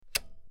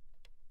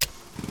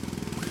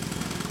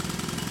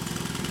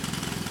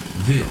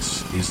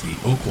This is the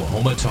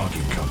Oklahoma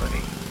Talking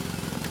Company.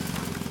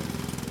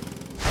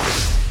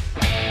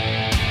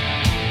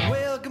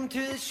 Welcome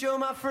to the show,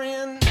 my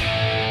friend.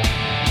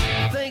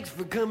 Thanks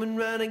for coming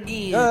round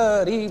again.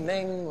 Good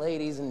evening,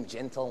 ladies and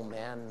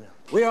gentlemen.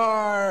 We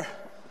are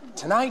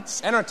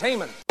tonight's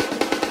entertainment.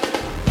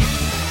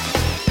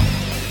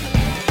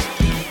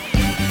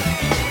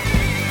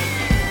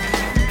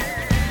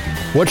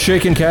 What's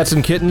shaking, cats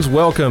and kittens?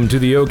 Welcome to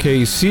the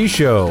OKC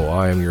Show.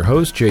 I am your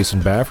host,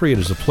 Jason Baffrey. It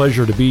is a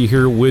pleasure to be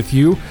here with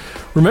you.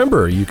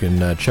 Remember, you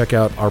can check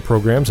out our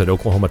programs at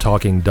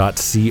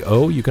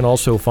oklahomatalking.co. You can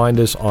also find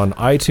us on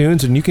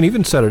iTunes, and you can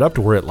even set it up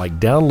to where it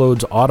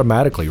downloads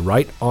automatically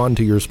right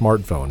onto your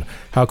smartphone.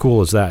 How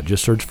cool is that?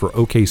 Just search for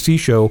OKC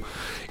Show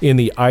in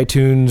the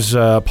iTunes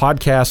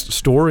podcast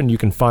store, and you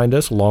can find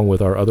us along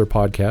with our other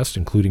podcasts,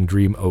 including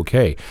Dream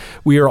OK.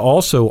 We are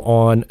also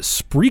on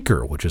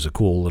Spreaker, which is a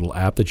cool little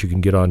app that you can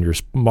get on your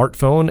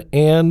smartphone,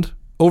 and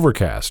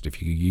Overcast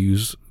if you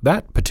use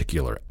that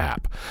particular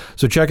app.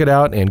 So check it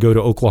out and go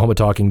to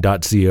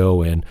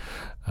oklahomatalking.co and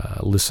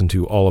listen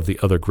to all of the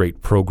other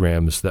great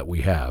programs that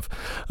we have.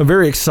 I'm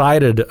very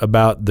excited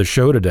about the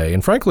show today,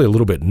 and frankly a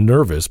little bit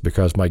nervous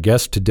because my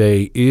guest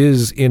today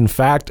is in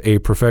fact a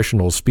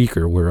professional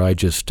speaker, where I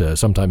just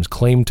sometimes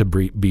claim to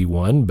be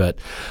one. But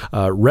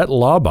Rhett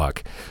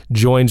Laubach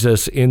joins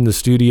us in the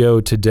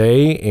studio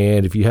today,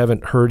 and if you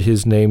haven't heard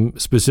his name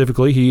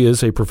specifically, he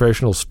is a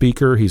professional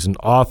speaker. He's an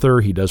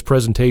author. He does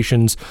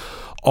presentations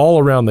all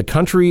around the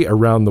country,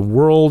 around the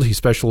world. He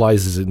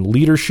specializes in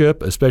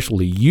leadership,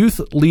 especially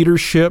youth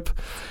leadership,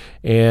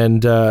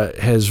 and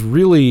has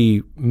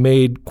really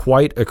made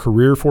quite a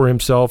career for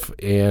himself,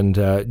 and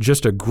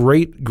just a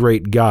great,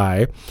 great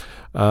guy.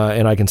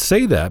 And I can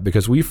say that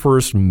because we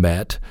first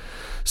met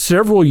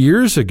several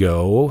years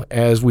ago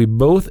as we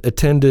both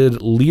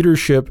attended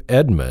Leadership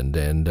Edmond,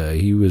 and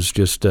he was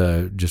just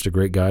a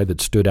great guy that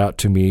stood out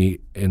to me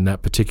in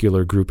that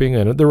particular grouping.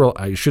 And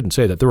I shouldn't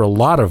say that. There were a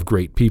lot of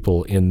great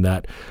people in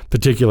that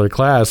particular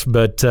class,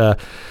 but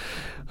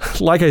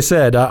like I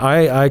said,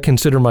 I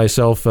consider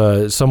myself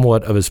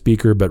somewhat of a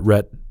speaker, but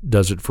Rhett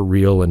does it for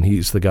real, and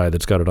he's the guy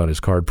that's got it on his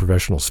card,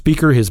 professional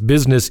speaker. His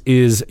business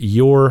is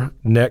Your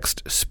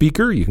Next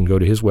Speaker. You can go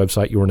to his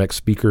website,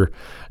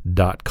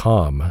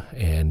 yournextspeaker.com,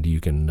 and you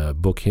can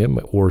book him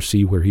or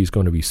see where he's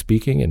going to be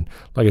speaking. And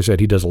like I said,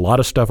 he does a lot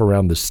of stuff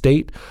around the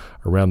state,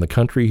 around the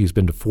country. He's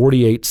been to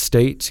 48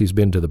 states. He's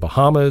been to the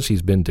Bahamas.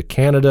 He's been to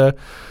Canada.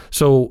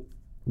 So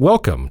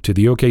welcome to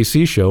the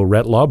OKC Show,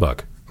 Rhett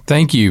Laubach.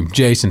 Thank you,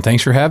 Jason.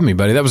 Thanks for having me,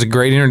 buddy. That was a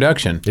great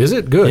introduction. Is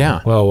it? Good. Yeah.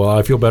 Well,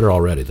 I feel better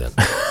already then.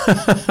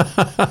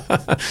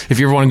 If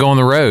you ever want to go on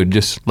the road,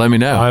 just let me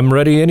know. I'm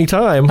ready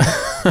anytime.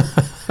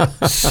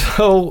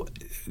 So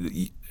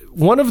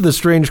one of the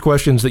strange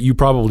questions that you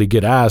probably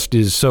get asked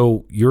is,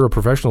 so you're a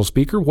professional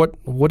speaker? What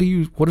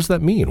does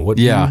that mean? What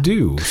do you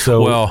do?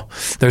 So, well,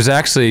 there's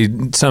actually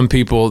some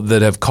people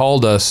that have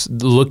called us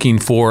looking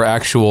for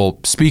actual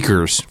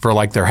speakers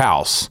for their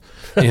house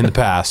in the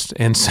past.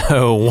 And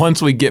so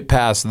once we get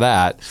past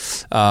that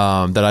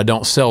I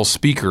don't sell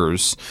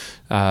speakers,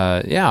 it's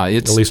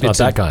at least not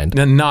that kind.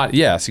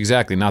 Yes,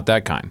 exactly, not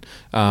that kind.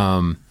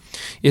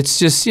 It's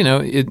just,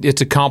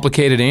 it's a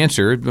complicated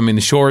answer. I mean,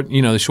 the short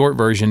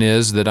version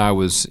is that I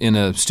was in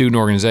a student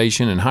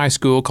organization in high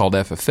school called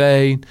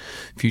FFA,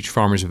 Future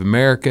Farmers of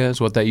America is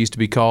what that used to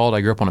be called.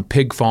 I grew up on a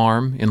pig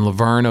farm in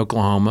Laverne,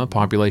 Oklahoma,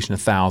 population of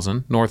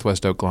 1,000,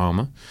 northwest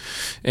Oklahoma.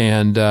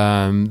 And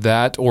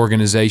that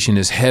organization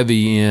is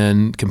heavy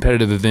in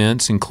competitive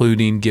events,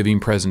 including giving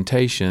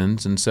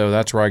presentations. And so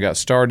that's where I got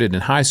started in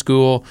high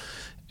school.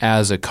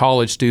 As a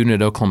college student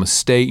at Oklahoma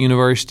State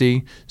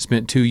University,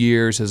 spent 2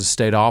 years as a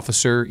state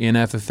officer in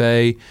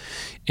FFA,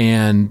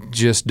 and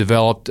just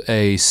developed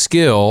a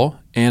skill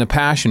and a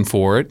passion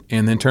for it,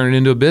 and then turned it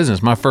into a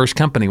business. My first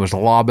company was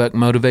Laubach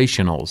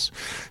Motivationals.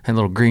 Had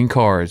little green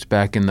cards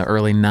back in the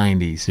early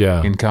 90s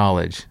in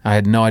college. I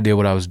had no idea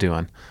what I was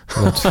doing.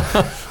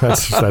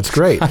 That's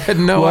great. I had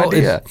no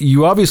idea.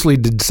 You obviously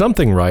did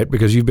something right,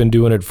 because you've been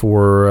doing it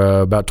for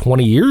about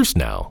 20 years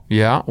now.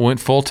 Yeah, went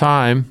full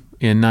time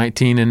in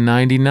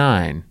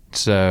 1999.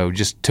 So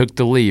just took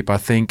the leap. I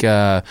think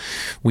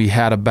we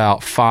had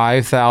about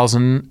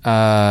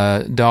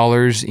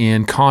 $5,000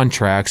 in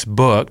contracts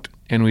booked,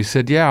 and we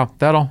said, yeah,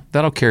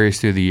 that'll carry us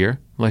through the year.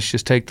 Let's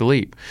just take the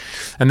leap.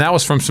 And that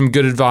was from some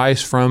good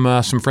advice from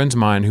some friends of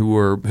mine who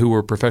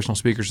were professional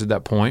speakers at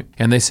that point.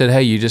 And they said,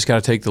 hey, you just got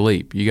to take the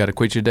leap. You got to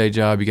quit your day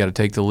job. You got to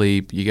take the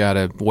leap. You got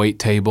to wait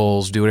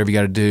tables, do whatever you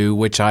got to do,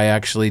 which I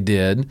actually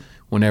did.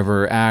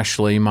 Whenever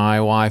Ashley, my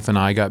wife, and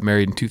I got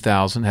married in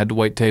 2000, had to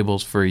wait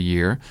tables for a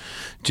year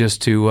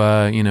just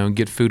to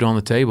get food on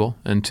the table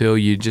until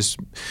you just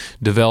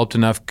developed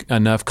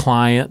enough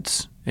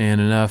clients and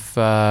enough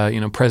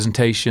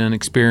presentation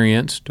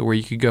experience to where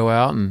you could go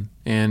out and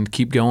and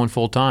keep going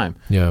full time.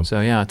 Yeah.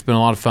 So yeah, it's been a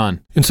lot of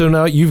fun. And so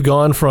now you've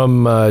gone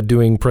from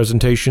doing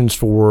presentations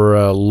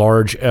for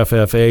large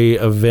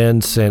FFA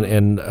events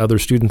and other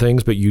student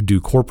things, but you do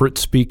corporate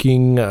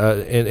speaking,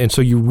 and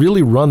so you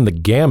really run the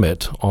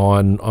gamut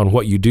on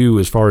what you do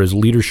as far as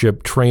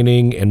leadership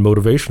training and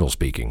motivational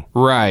speaking.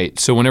 Right.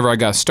 So whenever I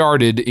got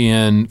started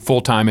in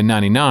full-time in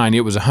 99,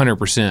 it was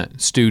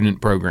 100%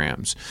 student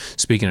programs,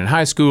 speaking at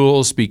high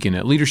schools, speaking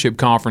at leadership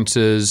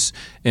conferences,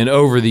 and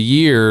over the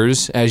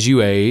years, as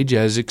you age,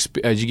 as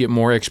you get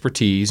more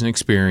expertise and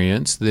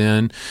experience,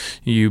 then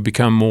you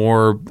become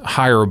more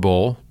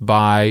hireable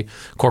by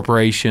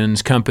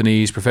corporations,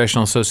 companies,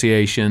 professional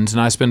associations,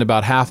 and I spend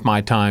about half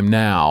my time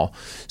now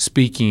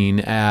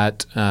speaking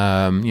at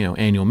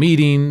annual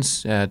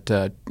meetings, at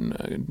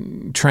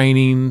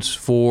trainings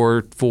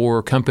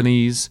for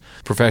companies,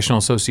 professional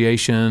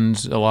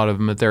associations. A lot of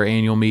them at their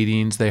annual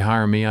meetings, they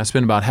hire me. I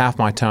spend about half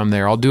my time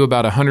there. I'll do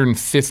about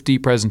 150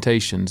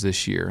 presentations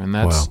this year, and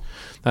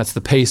that's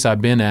the pace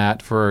I've been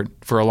at for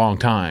a long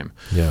time.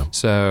 Yeah.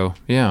 So,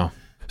 yeah.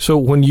 So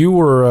when you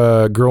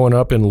were growing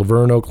up in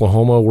Laverne,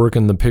 Oklahoma,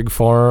 working the pig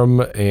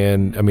farm,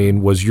 and I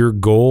mean, was your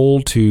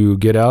goal to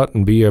get out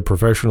and be a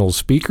professional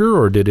speaker,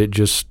 or did it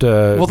just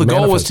Well, the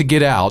goal was to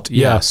get out.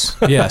 Yes.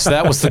 Yes,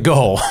 that was the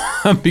goal.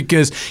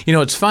 Because,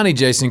 it's funny,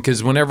 Jason,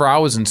 because whenever I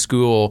was in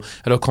school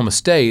at Oklahoma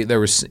State, there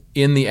was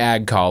in the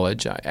ag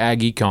college, ag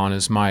econ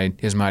is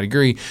my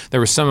degree, there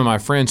were some of my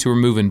friends who were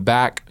moving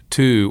back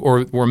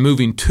were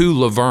moving to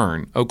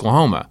Laverne,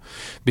 Oklahoma,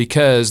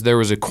 because there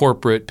was a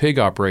corporate pig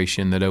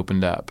operation that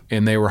opened up,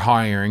 and they were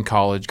hiring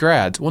college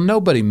grads. Well,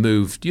 nobody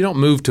moved. You don't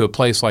move to a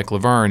place like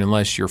Laverne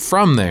unless you're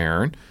from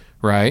there,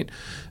 right?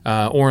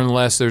 Or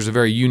unless there's a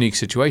very unique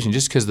situation,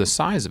 just because of the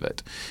size of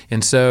it.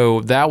 And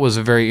so that was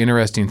a very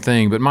interesting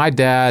thing. But my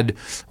dad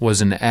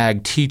was an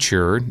ag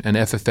teacher, an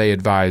FFA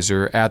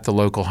advisor at the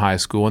local high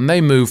school, and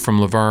they moved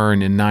from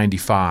Laverne in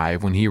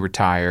 95 when he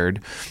retired.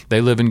 They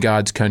live in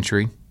God's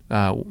country.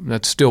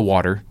 That's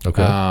Stillwater.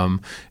 Okay.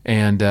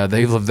 And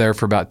they've lived there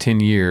for about 10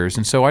 years.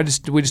 And so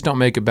we just don't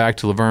make it back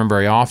to Laverne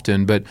very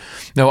often. But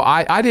no,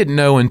 I didn't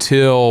know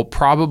until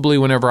probably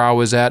whenever I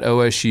was at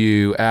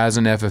OSU as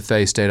an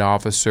FFA state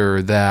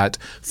officer that,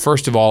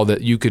 first of all,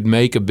 that you could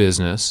make a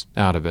business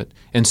out of it.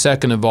 And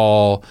second of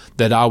all,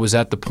 that I was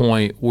at the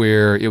point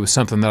where it was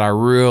something that I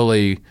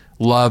really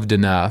loved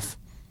enough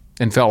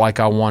and felt like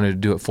I wanted to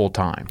do it full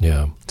time.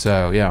 Yeah.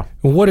 So, yeah.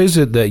 What is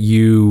it that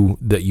you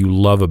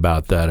love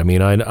about that? I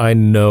mean, I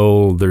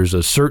know there's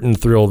a certain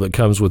thrill that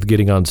comes with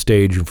getting on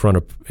stage in front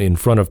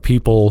of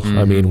people. Mm-hmm.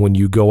 I mean, when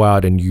you go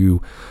out and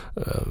you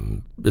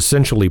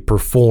essentially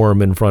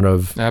perform in front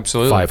of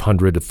Absolutely.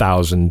 500,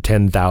 1,000,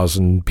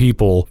 10,000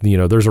 people,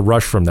 there's a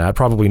rush from that.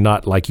 Probably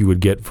not like you would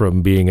get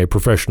from being a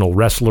professional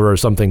wrestler or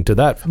something to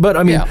that. But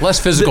I mean, less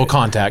physical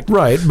contact.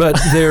 Right. But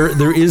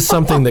there is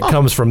something that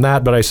comes from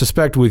that. But I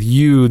suspect with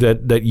you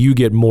that you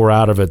get more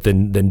out of it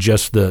than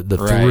just the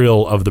Right.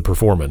 thrill of the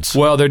performance.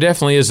 Well, there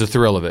definitely is a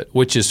thrill of it,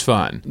 which is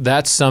fun.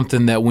 That's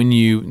something that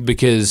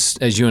because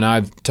as you and I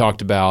have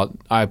talked about,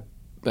 I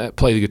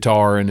play the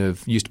guitar and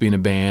have used to be in a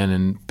band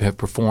and have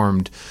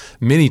performed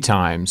many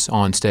times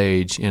on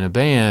stage in a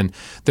band.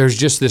 There's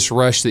just this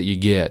rush that you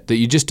get that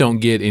you just don't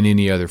get in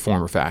any other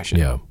form or fashion.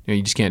 Yeah.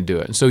 You just can't do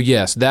it. And so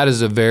yes, that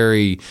is a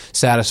very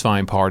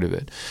satisfying part of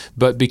it.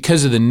 But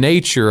because of the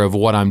nature of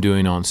what I'm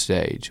doing on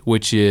stage,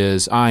 which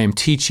is I am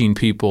teaching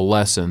people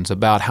lessons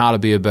about how to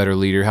be a better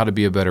leader, how to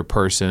be a better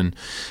person,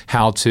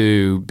 how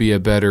to be a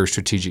better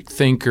strategic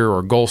thinker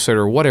or goal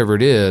setter or whatever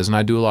it is, and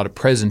I do a lot of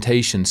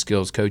presentation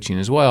skills coaching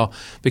as well.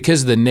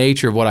 Because of the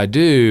nature of what I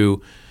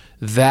do,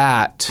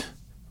 that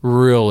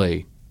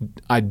really,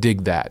 I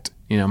dig that.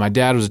 My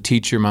dad was a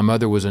teacher, my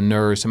mother was a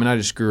nurse. I mean, I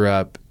just grew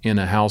up in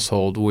a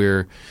household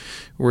where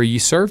you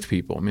served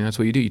people. I mean, that's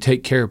what you do. You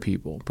take care of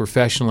people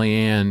professionally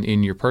and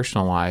in your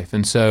personal life.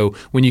 And so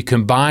when you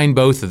combine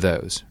both of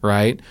those,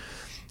 right,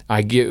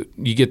 you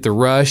get the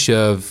rush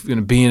of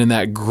being in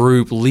that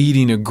group,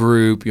 leading a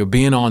group,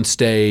 being on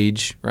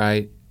stage,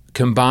 right,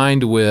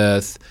 combined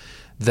with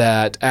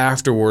that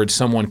afterwards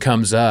someone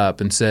comes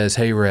up and says,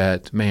 "Hey,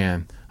 Rhett,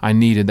 man, I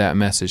needed that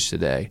message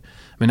today."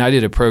 I mean, I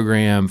did a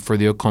program for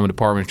the Oklahoma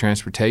Department of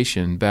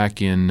Transportation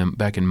back in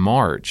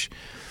March,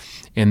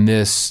 and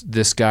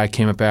this guy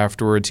came up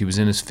afterwards. He was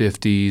in his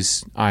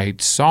 50s. I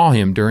saw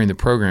him during the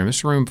program.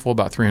 This room full of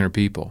about 300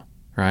 people,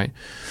 right?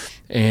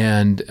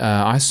 And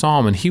I saw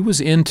him, and he was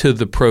into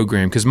the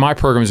program because my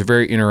programs are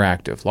very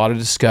interactive, a lot of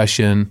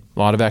discussion, a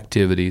lot of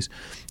activities.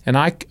 And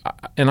I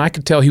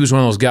could tell he was one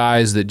of those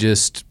guys that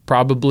just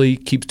probably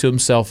keeps to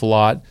himself a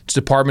lot. It's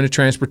Department of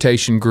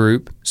Transportation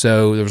group,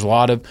 so there was a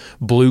lot of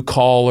blue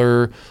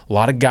collar, a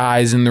lot of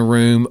guys in the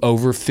room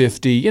over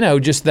 50.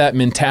 Just that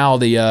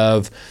mentality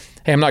of,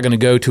 hey, I'm not going to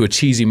go to a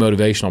cheesy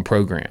motivational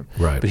program.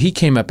 Right. But he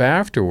came up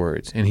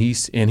afterwards, and he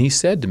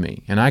said to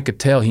me, and I could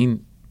tell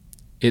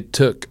it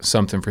took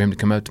something for him to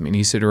come up to me, and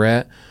he said,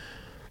 "Rhett,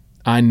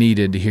 I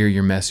needed to hear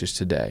your message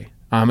today.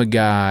 I'm a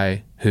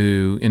guy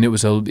who," and it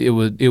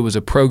was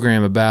a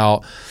program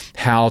about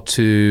how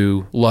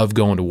to love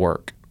going to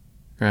work,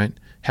 right?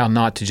 How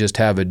not to just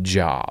have a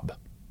job,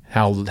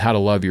 how to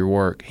love your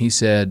work. He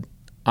said,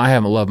 I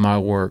haven't loved my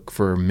work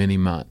for many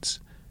months,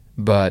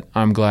 but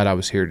I'm glad I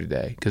was here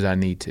today because I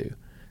need to.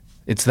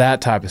 It's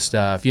that type of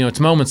stuff. It's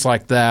moments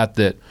like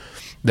that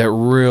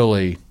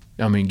really,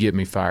 get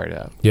me fired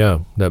up. Yeah,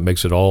 that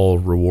makes it all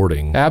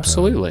rewarding.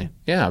 Absolutely.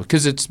 Yeah,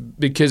 because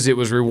it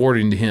was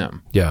rewarding to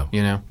him. Yeah.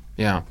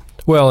 Yeah.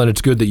 Well, and it's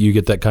good that you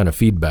get that kind of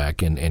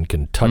feedback and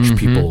can touch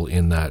people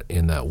in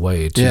that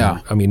way too.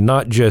 Yeah.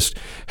 Not just,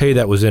 hey,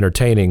 that was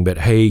entertaining, but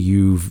hey,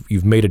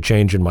 you've made a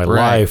change in my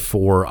life,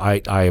 or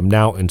I am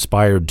now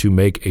inspired to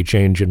make a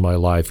change in my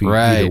life.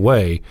 Either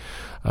way,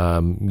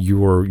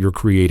 you're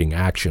creating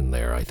action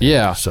there, I think.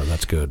 Yeah. So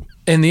that's good.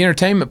 And the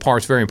entertainment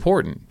part's very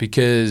important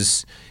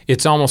because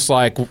it's almost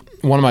like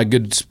one of my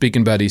good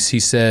speaking buddies, he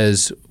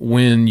says,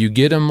 when you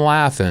get them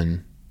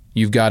laughing,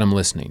 you've got them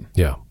listening.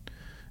 Yeah.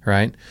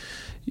 Right?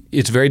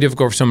 It's very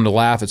difficult for someone to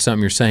laugh at something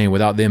you're saying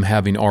without them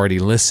having already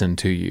listened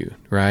to you,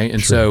 right?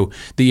 And so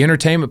the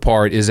entertainment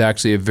part is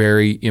actually a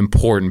very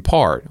important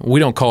part. We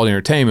don't call it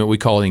entertainment, we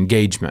call it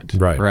engagement.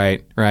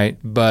 Right.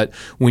 But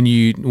when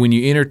you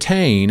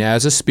entertain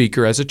as a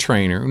speaker, as a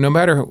trainer, no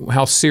matter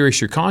how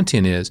serious your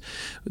content is,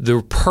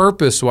 the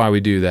purpose why we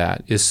do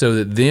that is so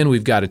that then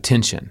we've got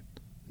attention.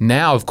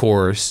 Now, of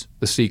course,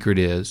 the secret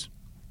is,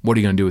 what are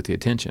you going to do with the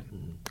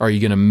attention? Are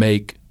you going to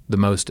make the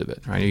most of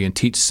it, right? You can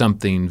teach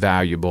something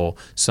valuable,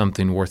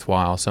 something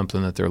worthwhile,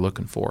 something that they're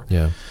looking for.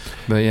 Yeah.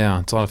 But yeah,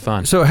 it's a lot of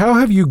fun. So how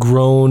have you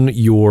grown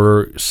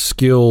your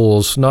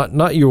skills,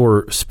 not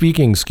your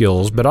speaking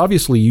skills, but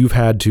obviously you've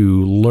had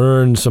to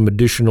learn some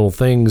additional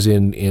things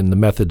in the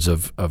methods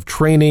of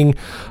training,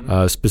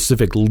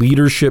 specific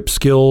leadership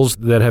skills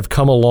that have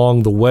come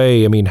along the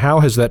way. How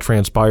has that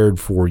transpired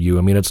for you?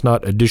 It's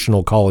not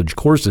additional college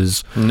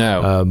courses.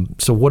 No.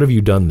 So what have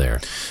you done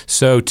there?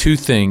 So two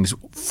things.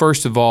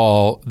 First of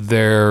all,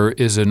 there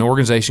is an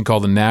organization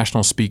called the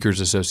National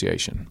Speakers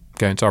Association.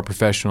 Okay, it's our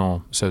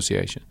professional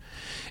association.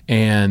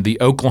 And the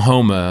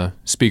Oklahoma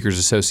Speakers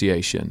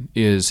Association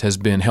has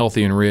been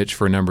healthy and rich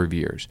for a number of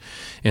years.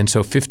 And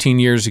so 15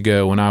 years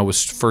ago, when I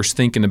was first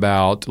thinking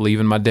about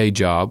leaving my day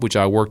job, which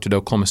I worked at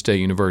Oklahoma State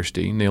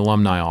University in the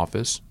alumni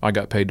office, I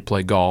got paid to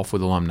play golf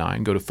with alumni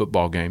and go to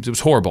football games. It was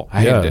horrible.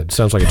 I hated it. It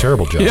sounds like a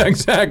terrible job. Yeah,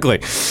 exactly.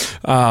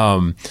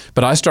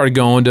 But I started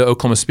going to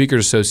Oklahoma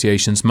Speakers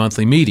Association's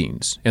monthly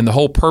meetings. And the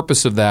whole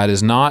purpose of that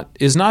is not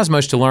as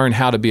much to learn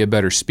how to be a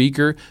better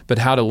speaker, but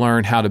how to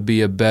learn how to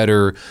be a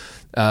better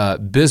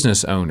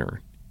business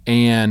owner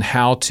and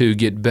how to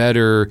get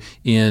better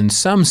in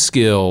some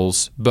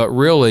skills. But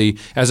really,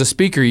 as a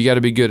speaker, you got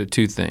to be good at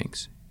two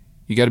things.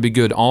 You got to be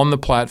good on the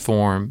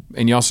platform,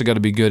 and you also got to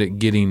be good at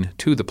getting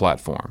to the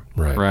platform.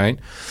 Right?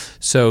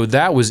 So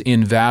that was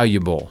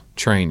invaluable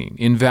training,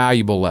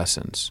 invaluable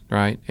lessons,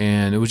 right?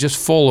 And it was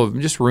just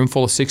a room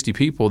full of 60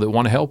 people that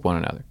want to help one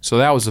another. So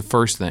that was the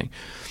first thing.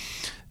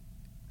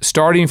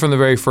 Starting from the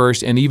very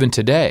first, and even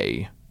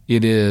today,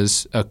 it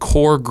is a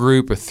core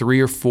group of 3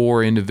 or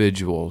 4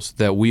 individuals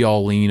that we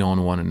all lean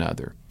on one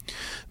another.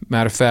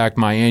 Matter of fact,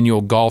 my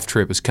annual golf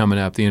trip is coming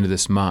up at the end of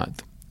this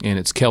month, and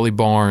it's Kelly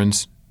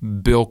Barnes,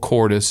 Bill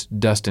Cordes,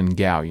 Dustin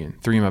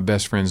Gallion, 3 of my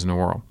best friends in the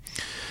world.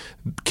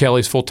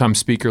 Kelly's full-time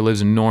speaker,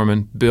 lives in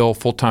Norman. Bill,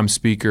 full-time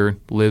speaker,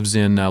 lives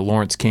in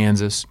Lawrence,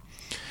 Kansas.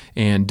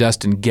 And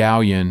Dustin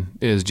Gallion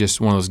is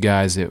just one of those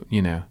guys that,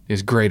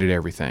 is great at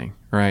everything,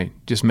 right?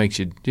 Just makes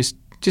you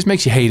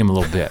hate him a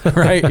little bit,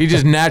 right? He's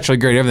just naturally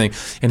great at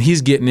everything. And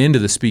he's getting into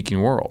the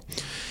speaking world.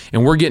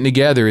 And we're getting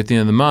together at the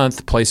end of the month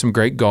to play some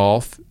great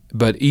golf.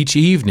 But each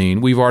evening,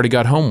 we've already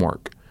got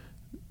homework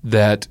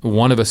that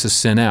one of us has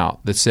sent out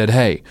that said,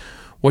 hey,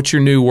 what's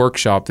your new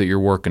workshop that you're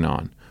working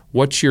on?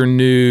 What's your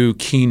new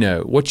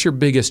keynote? What's your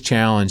biggest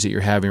challenge that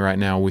you're having right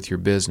now with your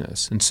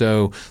business? And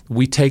so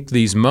we take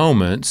these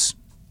moments,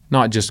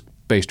 not just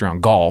based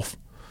around golf,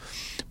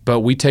 but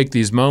we take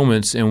these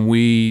moments and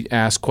we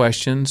ask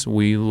questions,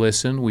 we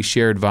listen, we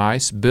share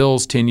advice.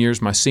 Bill's 10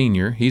 years my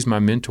senior. He's my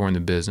mentor in the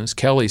business.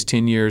 Kelly's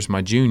 10 years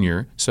my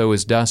junior. So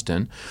is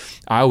Dustin.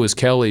 I was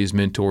Kelly's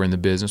mentor in the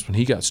business when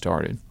he got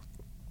started.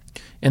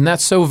 And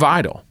that's so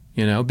vital,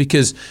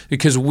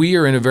 because we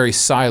are in a very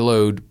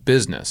siloed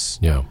business.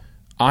 Yeah.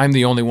 I'm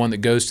the only one that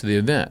goes to the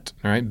event,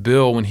 right?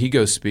 Bill, when he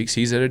goes speaks,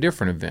 he's at a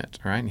different event,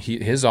 right?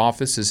 His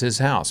office is his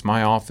house.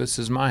 My office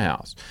is my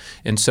house.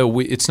 And so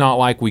it's not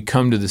like we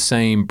come to the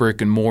same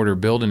brick and mortar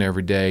building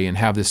every day and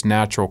have this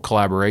natural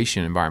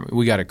collaboration environment.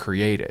 We got to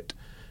create it,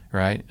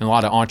 right? And a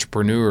lot of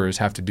entrepreneurs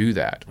have to do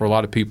that, or a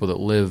lot of people that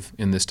live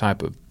in this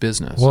type of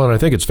business. Well, and I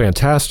think it's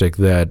fantastic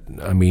that,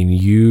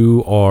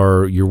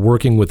 you're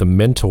working with a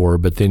mentor,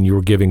 but then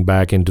you're giving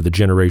back into the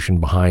generation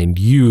behind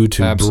you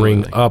to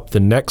Absolutely. bring up the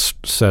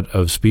next set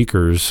of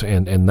speakers.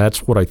 And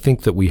that's what I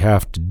think that we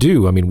have to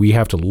do. We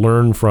have to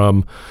learn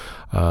from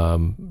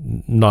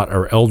not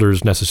our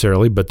elders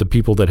necessarily, but the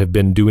people that have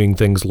been doing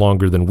things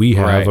longer than we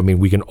have. Right.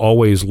 We can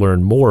always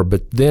learn more,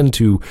 but then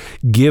to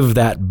give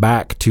that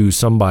back to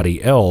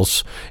somebody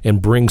else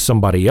and bring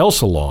somebody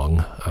else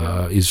along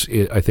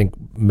I think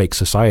makes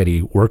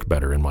society work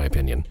better, in my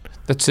opinion.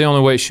 That's the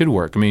only way it should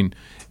work.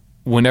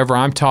 whenever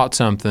I'm taught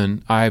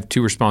something, I have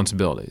two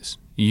responsibilities: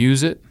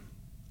 use it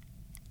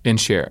and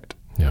share it.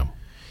 Yeah.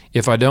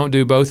 If I don't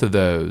do both of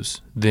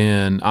those,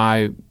 then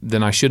I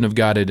shouldn't have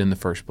got it in the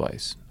first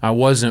place. I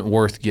wasn't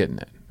worth getting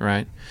it,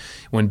 right?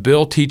 When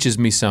Bill teaches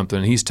me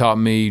something, he's taught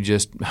me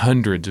just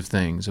hundreds of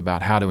things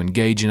about how to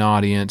engage an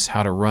audience,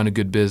 how to run a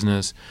good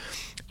business.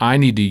 I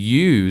need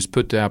to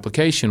put to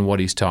application what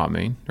he's taught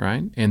me,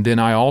 right? And then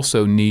I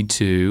also need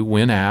to,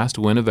 when asked,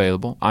 when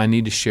available, I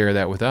need to share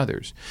that with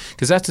others.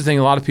 Because that's the thing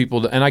a lot of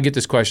people, and I get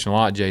this question a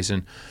lot,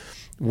 Jason,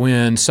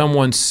 when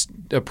someone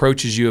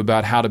approaches you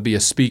about how to be a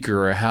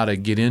speaker or how to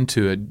get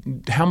into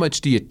it, how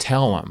much do you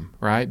tell them,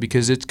 right?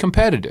 Because it's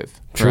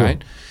competitive, True.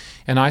 Right?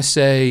 And I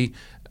say,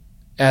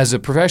 as a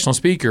professional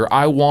speaker,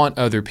 I want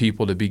other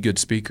people to be good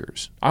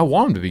speakers. I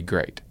want them to be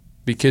great.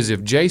 Because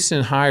if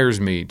Jason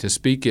hires me to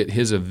speak at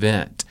his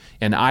event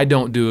and I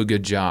don't do a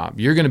good job,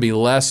 you're going to be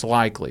less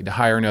likely to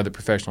hire another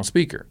professional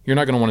speaker. You're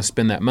not going to want to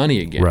spend that money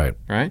again,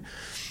 right?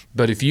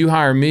 But if you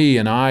hire me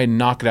and I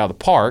knock it out of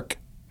the park,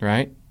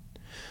 right?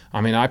 I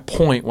mean, I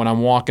point when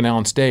I'm walking out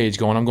on stage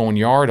going, I'm going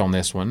yard on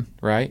this one,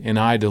 right? And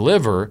I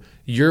deliver,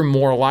 you're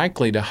more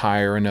likely to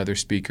hire another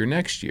speaker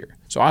next year.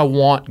 So I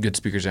want good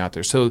speakers out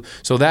there. So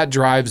that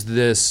drives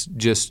this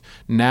just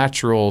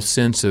natural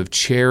sense of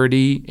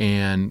charity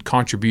and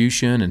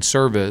contribution and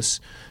service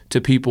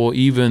to people,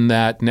 even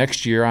that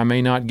next year I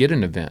may not get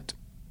an event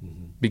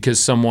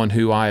because someone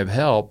who I have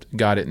helped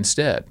got it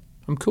instead.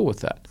 I'm cool with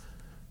that.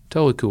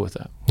 Totally cool with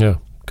that. Yeah,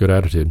 good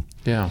attitude.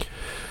 Yeah.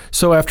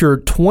 So after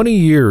 20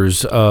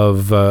 years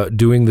of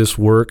doing this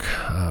work,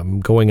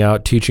 going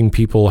out, teaching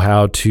people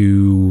how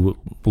to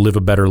live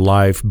a better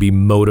life, be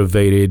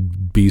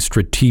motivated, be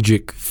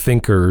strategic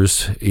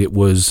thinkers, it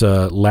was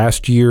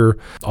last year,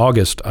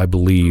 August, I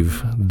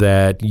believe,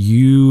 that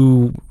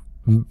you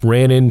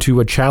ran into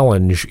a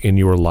challenge in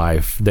your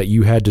life that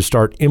you had to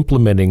start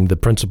implementing the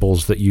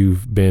principles that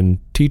you've been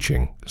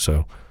teaching.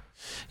 So.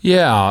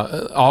 Yeah,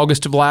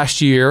 August of last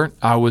year,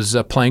 I was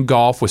playing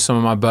golf with some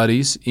of my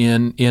buddies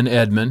in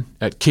Edmond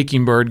at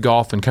Kicking Bird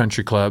Golf and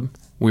Country Club.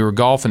 We were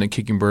golfing at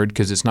Kicking Bird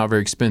because it's not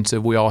very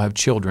expensive. We all have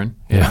children,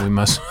 and we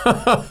must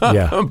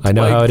Yeah, I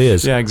know how it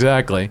is. Yeah,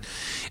 exactly.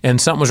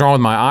 And something was wrong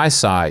with my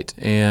eyesight.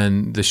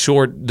 And the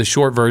short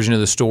version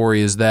of the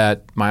story is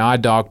that my eye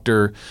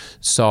doctor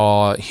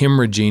saw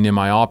hemorrhaging in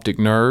my optic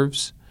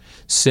nerves,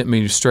 sent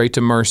me straight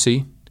to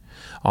Mercy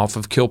off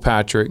of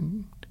Kilpatrick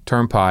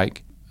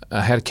Turnpike. I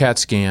had a CAT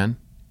scan,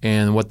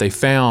 and what they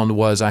found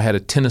was I had a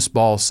tennis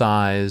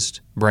ball-sized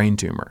brain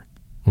tumor.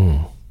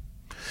 And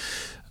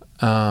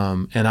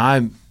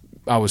I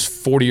was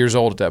 40 years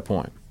old at that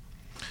point.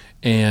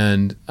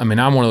 And, I mean,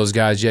 I'm one of those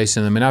guys,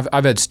 Jason. I mean,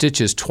 I've had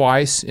stitches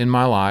twice in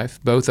my life.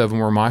 Both of them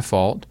were my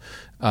fault.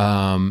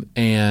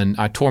 And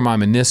I tore my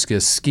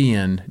meniscus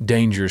skiing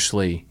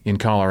dangerously in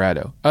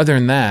Colorado. Other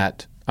than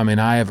that, I mean,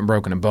 I haven't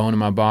broken a bone in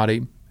my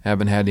body,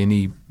 haven't had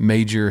any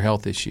major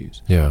health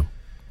issues. Yeah.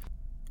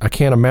 I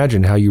can't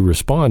imagine how you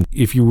respond.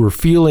 If you were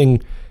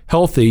feeling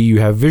healthy, you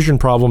have vision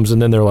problems,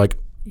 and then they're like,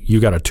 you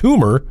got a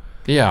tumor.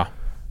 Yeah.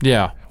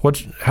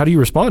 How do you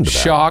respond to that?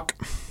 Shock.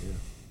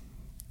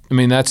 I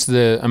mean,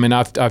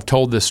 I've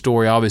told this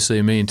story obviously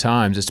a million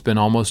times. It's been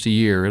almost a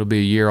year. It'll be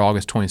a year,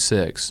 August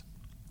 26th.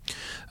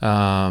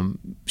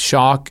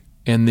 Shock,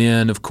 and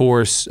then of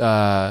course,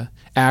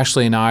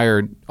 Ashley and I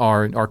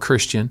are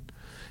Christian,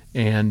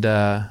 and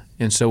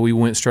so we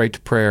went straight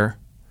to prayer.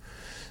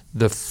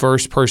 The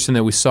first person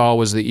that we saw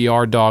was the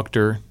ER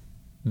doctor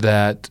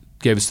that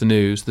gave us the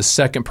news. The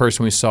second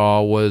person we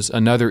saw was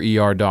another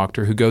ER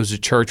doctor who goes to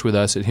church with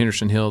us at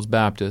Henderson Hills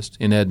Baptist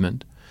in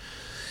Edmond.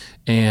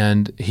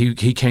 And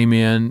he came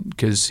in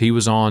because he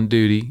was on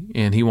duty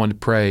and he wanted to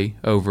pray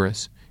over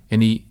us.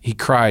 And he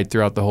cried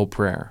throughout the whole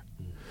prayer.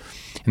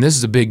 And this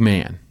is a big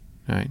man,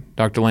 right?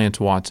 Dr. Lance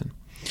Watson.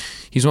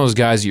 He's one of those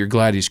guys that you're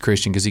glad he's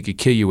Christian because he could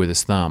kill you with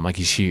his thumb. Like,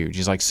 he's huge.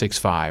 He's like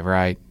 6'5",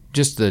 right?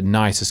 Just the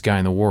nicest guy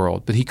in the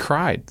world. But he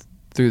cried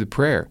through the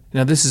prayer.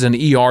 Now, this is an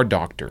ER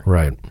doctor.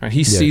 Right.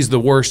 He sees the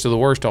worst of the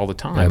worst all the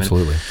time.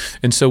 Absolutely.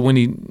 And so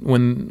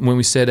when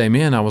we said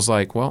amen, I was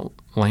like, well,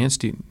 Lance,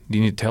 do you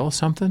need to tell us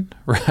something?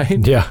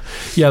 Right? Yeah.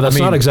 Yeah, that's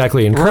not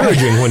exactly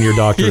encouraging when your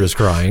doctor is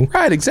crying.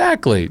 Right,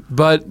 exactly.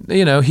 But,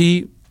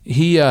 he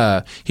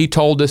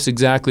told us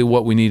exactly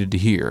what we needed to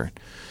hear,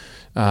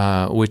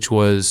 which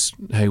was,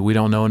 hey, we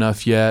don't know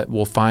enough yet.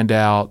 We'll find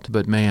out.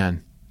 But,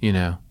 man,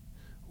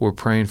 we're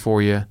praying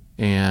for you,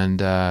 and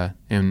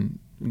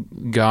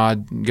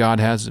God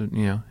has,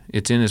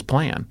 it's in His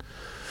plan.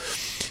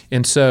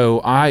 And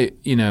so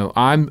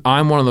I'm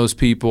one of those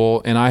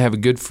people, and I have a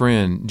good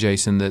friend,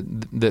 Jason,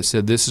 that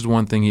said this is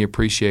one thing he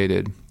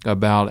appreciated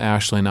about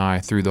Ashley and I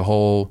through the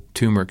whole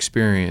tumor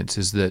experience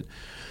is that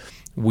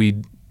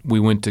we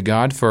went to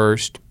God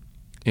first,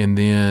 and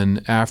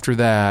then after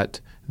that,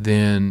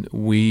 then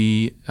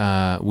we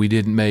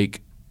didn't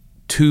make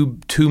too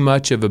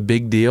much of a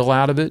big deal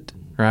out of it,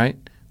 right?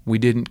 We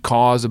didn't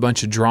cause a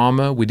bunch of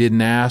drama. We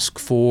didn't ask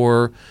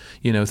for,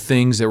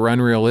 things that were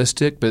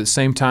unrealistic, but at the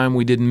same time,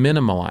 we didn't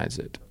minimalize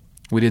it.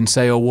 We didn't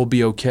say, oh, we'll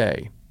be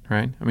okay,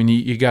 right? I mean,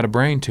 you got a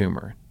brain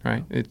tumor.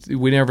 right?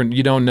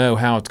 You don't know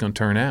how it's going to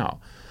turn out.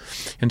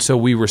 And so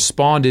we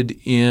responded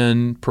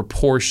in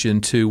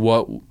proportion to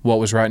what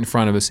was right in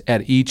front of us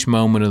at each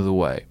moment of the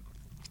way.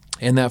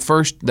 And that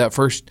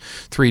first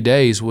 3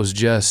 days was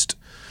just,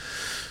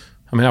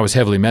 I was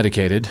heavily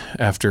medicated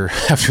after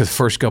the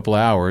first couple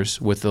hours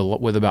with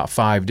about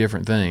 5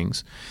 different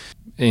things.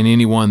 And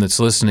anyone that's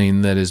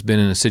listening that has been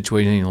in a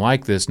situation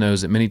like this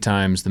knows that many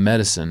times the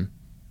medicine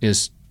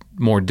is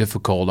more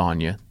difficult on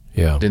you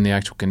than the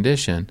actual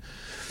condition.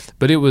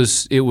 But it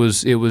was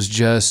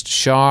just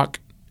shock,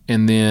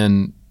 and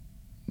then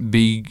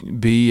be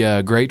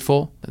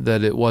grateful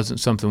that it wasn't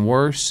something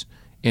worse,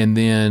 and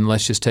then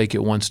let's just take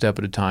it one step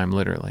at a time,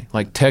 literally,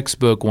 like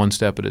textbook, one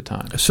step at a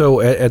time.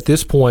 So at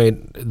this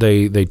point,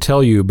 they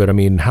tell you, but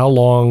how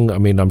long?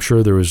 I'm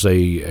sure there was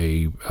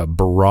a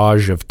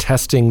barrage of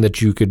testing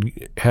that you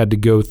had to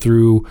go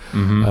through.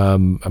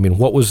 Mm-hmm.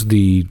 What was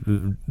the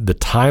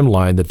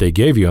timeline that they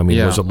gave you?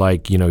 Was it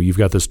like, you've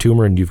got this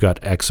tumor and you've got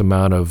X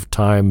amount of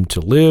time to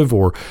live,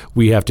 or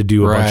we have to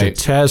do a bunch of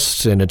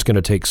tests and it's going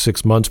to take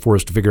 6 months for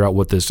us to figure out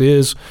what this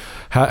is?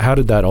 How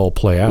did that all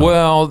play out?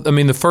 Well,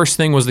 the first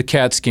thing was the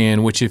CAT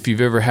scan, which if you've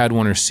ever had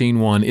one or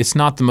seen one, it's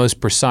not the most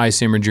precise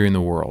imagery in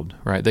the world,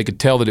 right? They could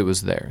tell that it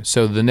was there.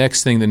 So the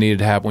next thing that needed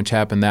to happen, which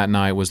happened that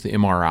night, was the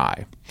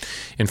MRI.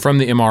 And from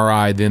the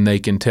MRI, then they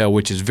can tell,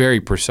 which is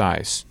very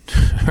precise,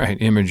 right,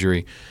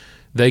 imagery.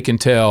 They can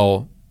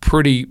tell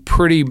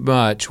pretty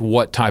much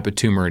what type of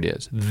tumor it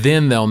is.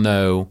 Then they'll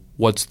know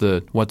what's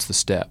the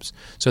steps.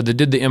 So they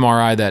did the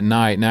MRI that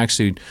night, and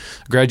actually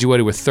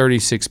graduated with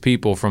 36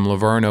 people from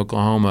Laverne,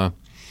 Oklahoma.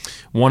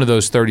 One of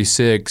those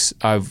 36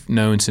 I've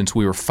known since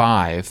we were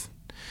 5.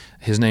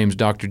 His name's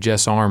Dr.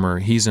 Jess Armour.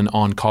 He's an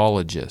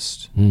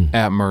oncologist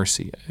at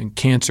Mercy, a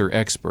cancer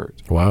expert.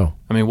 Wow.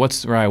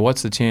 What's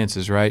the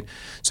chances, right?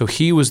 So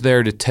he was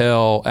there to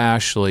tell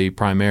Ashley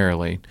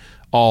primarily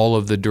all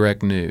of the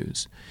direct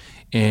news.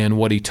 And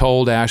what he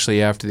told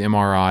Ashley after the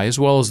MRI, as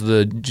well as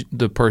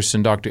the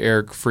person, Dr.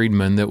 Eric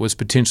Friedman, that was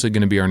potentially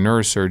going to be our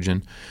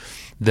neurosurgeon,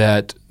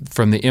 that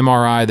from the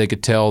MRI they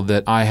could tell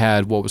that I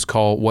had what is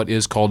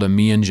called a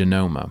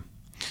meningioma,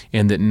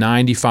 and that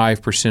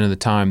 95% of the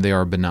time they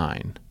are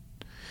benign.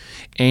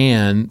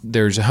 And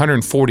there's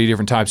 140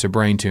 different types of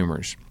brain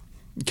tumors,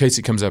 in case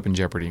it comes up in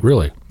Jeopardy.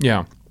 Really?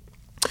 Yeah.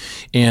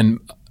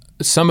 And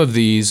some of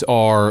these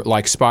are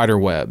like spider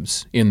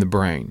webs in the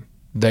brain.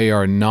 They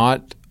are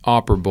not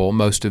operable,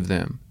 most of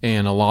them,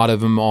 and a lot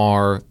of them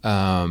are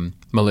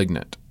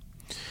malignant.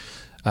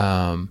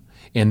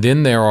 And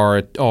then there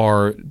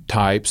are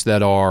types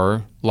that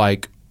are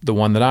like the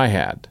one that I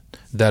had,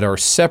 that are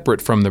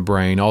separate from the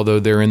brain, although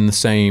they're in the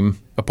same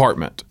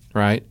apartment,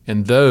 right?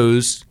 And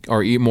those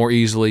are more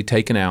easily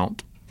taken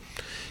out,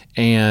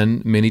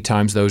 and many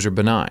times those are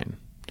benign.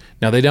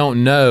 Now, they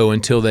don't know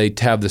until they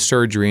have the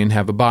surgery and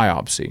have a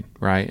biopsy,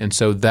 right? And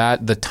so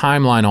that the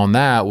timeline on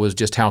that was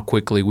just how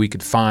quickly we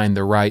could find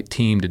the right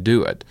team to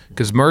do it,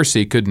 because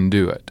Mercy couldn't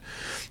do it.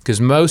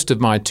 Because most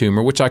of my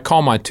tumor, which I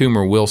call my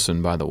tumor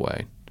Wilson, by the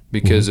way,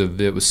 because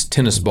it was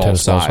tennis ball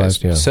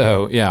sized. Yeah.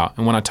 So, yeah.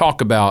 And when I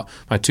talk about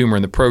my tumor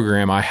in the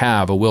program, I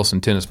have a Wilson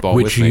tennis ball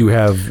with me. Which you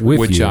have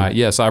with you.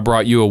 Yes, I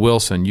brought you a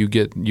Wilson. You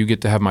get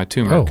to have my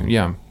tumor. Oh.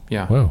 Yeah.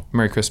 Wow.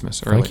 Merry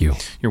Christmas early. Thank you.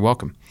 You're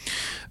welcome.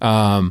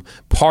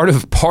 Part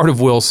of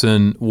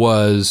Wilson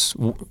was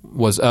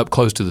up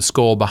close to the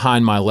skull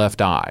behind my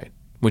left eye,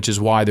 which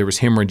is why there was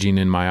hemorrhaging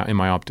in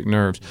my optic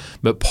nerves.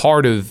 But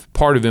part of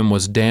him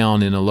was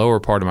down in the lower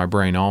part of my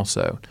brain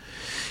also.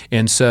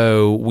 And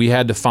so we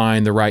had to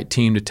find the right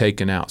team to take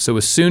it out. So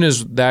as soon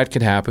as that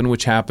could happen,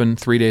 which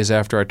happened 3 days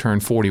after I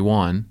turned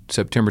 41,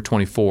 September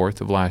 24th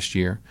of last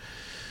year,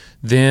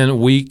 then a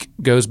week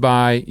goes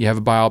by, you have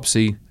a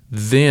biopsy,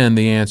 then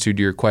the answer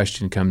to your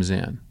question comes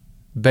in.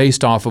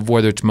 Based off of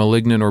whether it's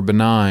malignant or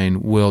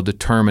benign will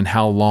determine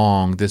how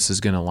long this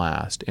is going to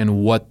last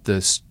and what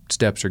the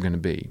steps are going to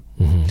be.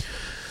 Mm-hmm.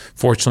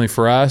 Fortunately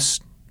for us,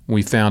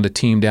 we found a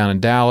team down in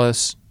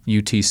Dallas,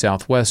 UT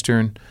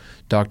Southwestern.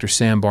 Dr.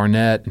 Sam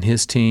Barnett and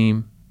his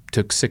team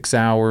took 6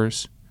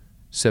 hours,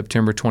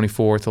 September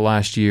 24th of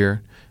last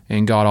year,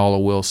 and got all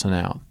of Wilson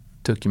out,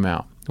 took him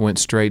out. Went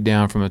straight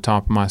down from the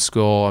top of my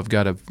skull. I've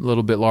got a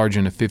little bit larger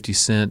than a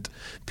 50-cent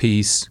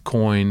piece,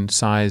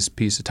 coin-size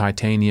piece of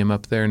titanium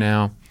up there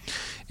now.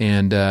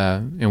 And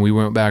we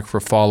went back for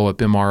a follow-up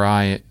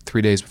MRI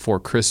 3 days before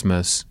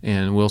Christmas,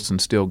 and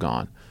Wilson's still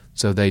gone.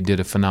 So they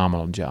did a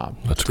phenomenal job.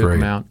 That's Took great.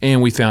 him out,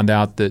 and we found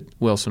out that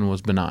Wilson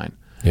was benign.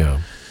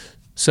 Yeah.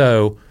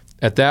 So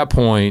at that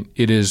point,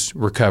 it is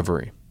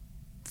recovery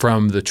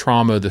from the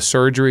trauma of the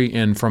surgery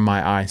and from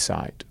my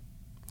eyesight,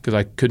 because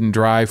I couldn't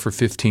drive for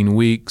 15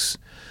 weeks.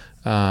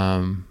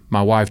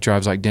 My wife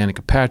drives like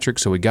Danica Patrick,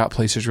 so we got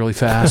places really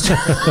fast,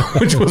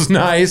 which was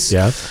nice.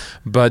 Yeah.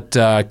 But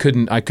I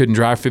couldn't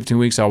drive 15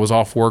 weeks. I was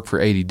off work for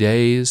 80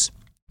 days.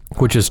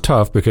 Which is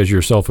tough because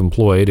you're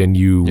self-employed and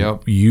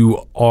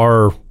you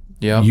are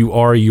Yep. you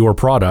are your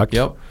product.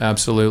 Yep,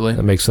 absolutely.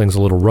 That makes things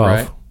a little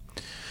rough. Right.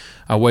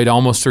 I weighed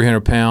almost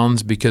 300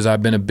 pounds because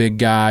I've been a big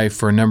guy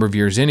for a number of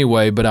years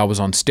anyway, but I was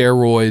on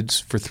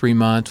steroids for 3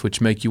 months,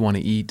 which make you want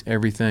to eat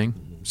everything.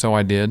 So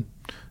I did.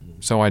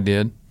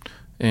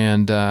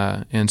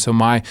 And so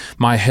my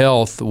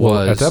health was...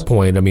 Well, at that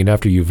point, I mean,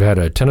 after you've had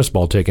a tennis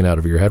ball taken out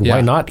of your head,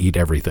 why not eat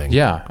everything?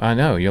 Yeah, I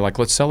know. You're like,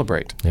 let's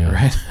celebrate,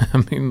 right?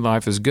 I mean,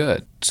 life is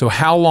good. So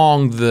how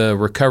long the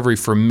recovery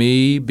for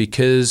me,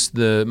 because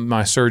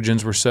my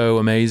surgeons were so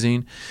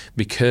amazing,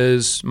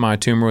 because my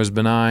tumor was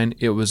benign,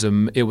 it was a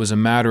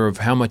matter of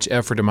how much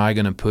effort am I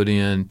going to put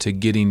in to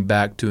getting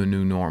back to a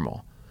new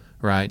normal,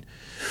 right?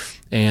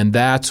 And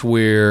that's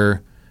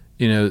where,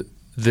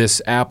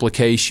 this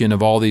application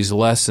of all these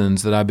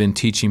lessons that I've been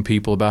teaching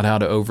people about how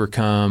to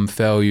overcome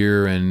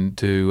failure and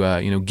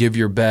to give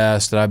your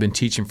best, that I've been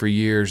teaching for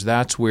years,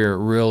 that's where it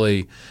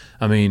really,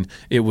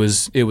 it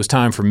was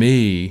time for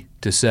me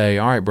to say,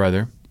 all right,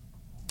 brother,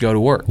 go to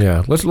work.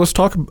 Yeah, let's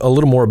talk a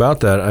little more about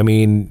that. I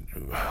mean,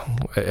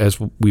 as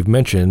we've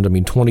mentioned,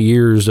 20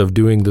 years of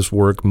doing this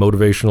work,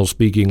 motivational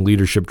speaking,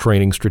 leadership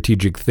training,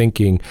 strategic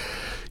thinking.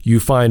 You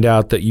find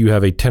out that you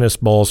have a tennis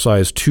ball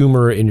sized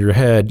tumor in your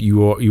head.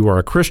 You are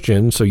a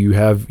Christian, so you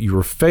have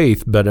your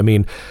faith. But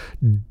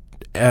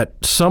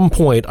at some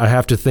point, I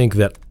have to think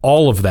that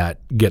all of that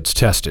gets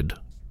tested.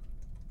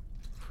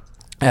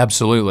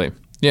 Absolutely.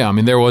 Yeah,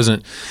 there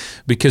wasn't,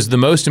 because the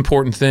most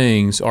important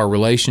things are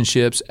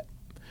relationships,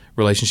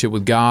 relationship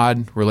with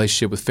God,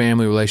 relationship with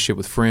family, relationship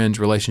with friends,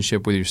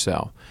 relationship with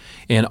yourself.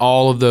 And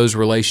all of those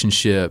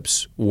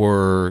relationships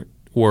were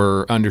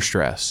under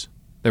stress.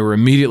 They were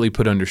immediately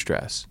put under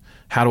stress.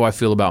 How do I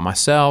feel about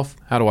myself?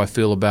 How do I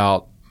feel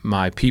about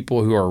my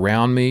people who are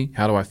around me?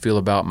 How do I feel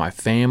about my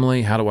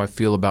family? How do I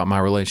feel about my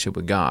relationship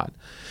with God?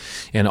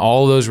 And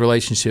all of those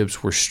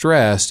relationships were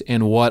stressed.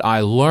 And what I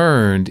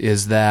learned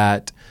is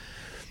that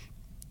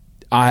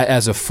I,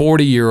 as a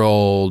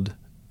 40-year-old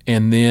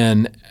and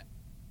then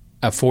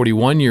a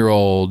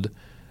 41-year-old,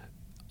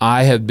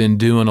 I have been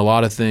doing a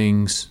lot of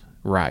things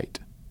right,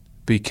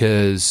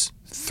 because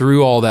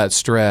through all that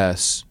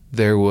stress,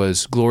 there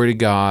was glory to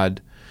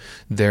God.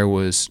 There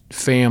was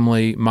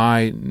family.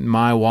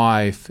 My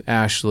wife,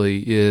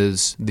 Ashley,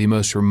 is the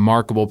most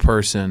remarkable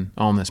person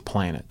on this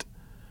planet,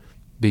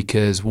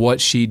 because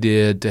what she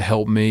did to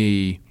help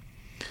me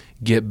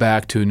get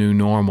back to a new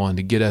normal and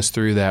to get us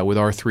through that with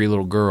our 3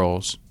 little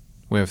girls,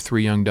 we have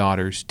 3 young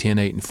daughters, 10,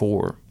 8, and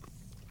 4,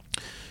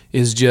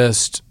 is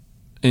just,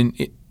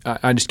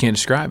 I just can't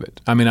describe it.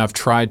 I've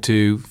tried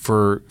to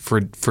for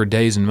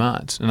days and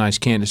months, and I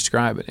just can't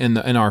describe it. And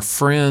our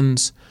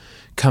friends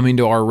coming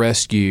to our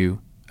rescue.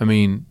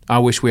 I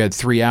wish we had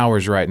 3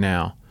 hours right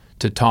now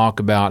to talk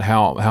about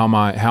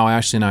how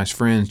Ashley and I's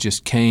friends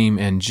just came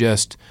and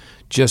just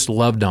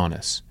loved on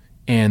us.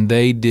 And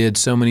they did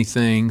so many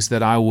things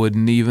that I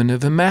wouldn't even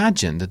have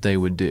imagined that they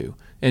would do.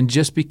 And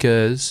just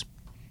because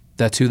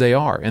that's who they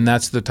are, and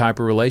that's the type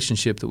of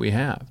relationship that we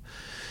have.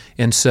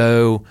 And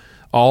so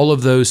all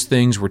of those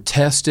things were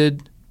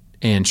tested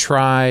and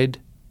tried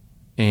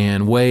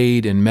and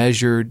weighed and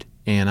measured,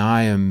 and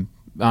I am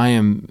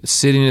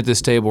sitting at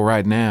this table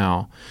right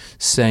now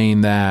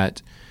saying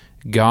that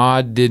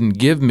God didn't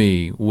give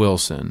me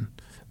Wilson,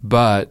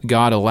 but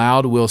God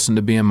allowed Wilson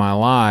to be in my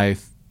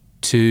life.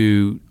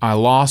 I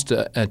lost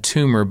a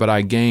tumor, but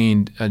I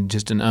gained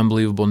just an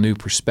unbelievable new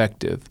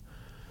perspective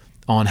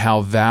on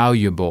how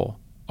valuable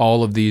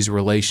all of these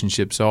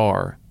relationships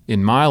are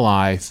in my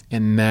life,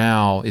 and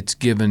now it's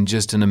given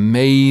just an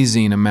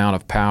amazing amount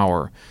of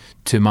power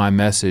to my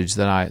message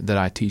that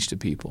I teach to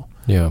people.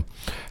 Yeah.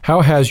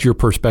 How has your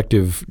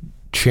perspective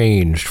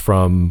changed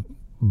from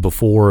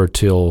before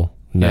till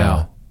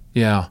now?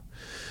 Yeah.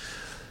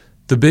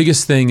 The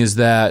biggest thing is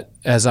that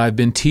as I've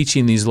been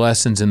teaching these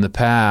lessons in the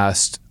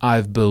past,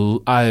 I've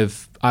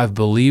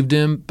believed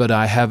him, but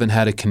I haven't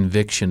had a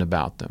conviction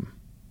about them.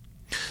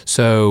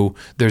 So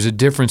there's a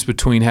difference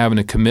between having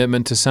a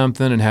commitment to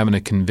something and having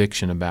a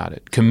conviction about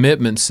it.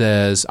 Commitment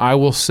says, I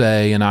will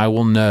say and I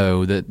will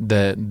know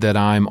that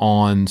I'm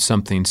on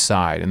something's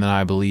side and that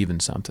I believe in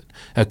something.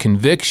 A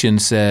conviction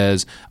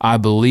says, I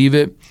believe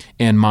it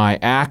and my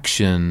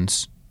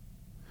actions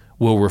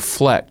will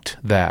reflect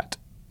that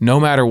no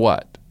matter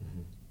what,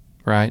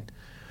 right?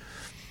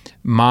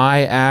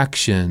 My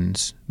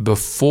actions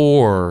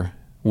before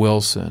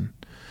Wilson,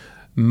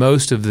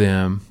 most of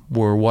them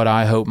were what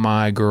I hope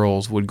my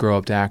girls would grow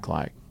up to act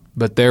like.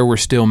 But there were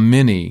still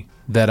many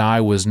that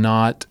I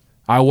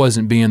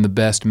wasn't being the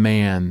best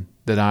man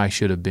that I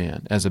should have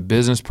been. As a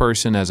business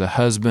person, as a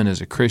husband,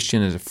 as a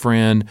Christian, as a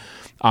friend,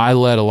 I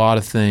let a lot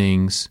of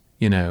things,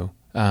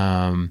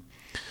 I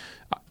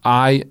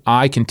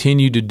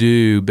continued to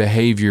do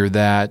behavior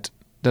that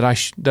I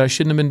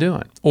shouldn't have been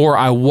doing. Or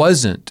I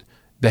wasn't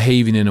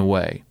behaving in a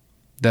way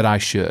that I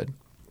should.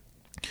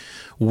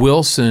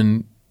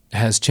 Wilson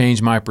has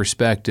changed my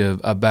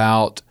perspective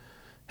about,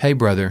 hey,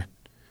 brother,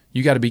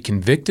 you got to be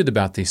convicted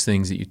about these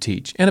things that you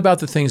teach and about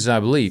the things that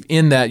I believe,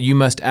 in that you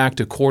must act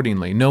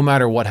accordingly no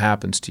matter what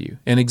happens to you.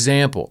 An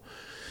example,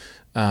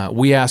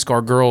 we ask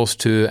our girls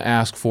to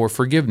ask for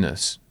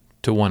forgiveness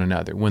to one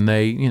another when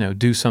they,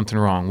 do something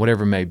wrong,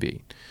 whatever it may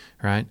be,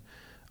 right?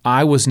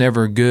 I was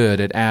never good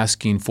at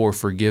asking for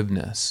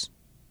forgiveness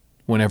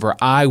whenever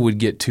I would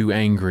get too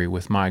angry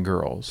with my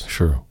girls.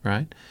 Sure.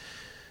 Right?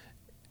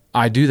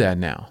 I do that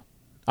now.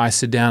 I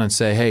sit down and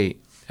say, hey,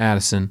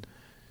 Addison,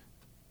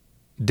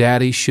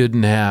 Daddy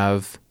shouldn't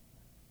have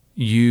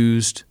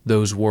used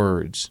those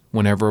words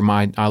whenever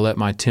I let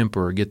my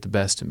temper get the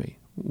best of me.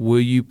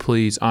 Will you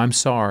please, I'm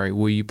sorry,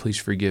 will you please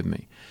forgive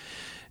me?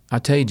 I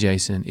tell you,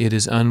 Jason, it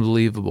is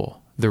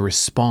unbelievable, the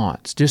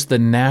response, just the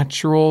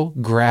natural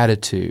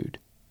gratitude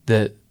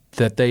that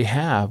they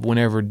have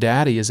whenever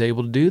Daddy is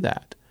able to do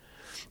that.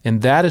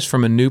 And that is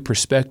from a new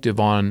perspective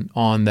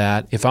on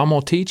that. If I'm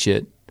going to teach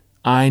it,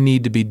 I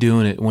need to be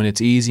doing it when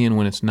it's easy and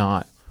when it's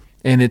not.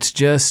 And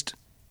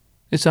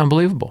it's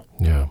unbelievable.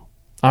 Yeah.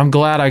 I'm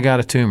glad I got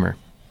a tumor.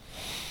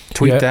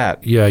 Tweet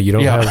that. Yeah, you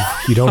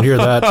don't hear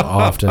that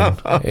often.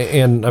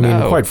 And I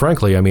mean, quite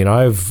frankly, I mean,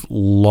 I've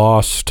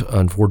lost,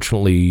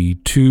 unfortunately,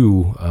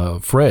 2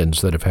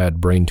 friends that have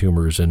had brain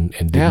tumors and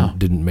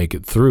didn't make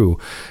it through.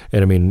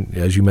 And I mean,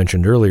 as you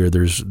mentioned earlier,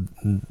 there's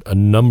a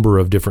number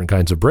of different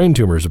kinds of brain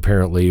tumors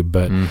apparently,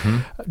 but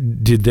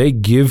did they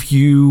give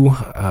you,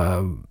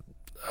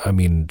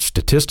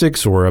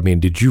 statistics, or, I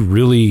mean, did you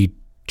really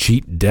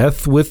cheat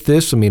death with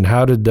this? I mean,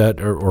 how did that,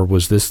 or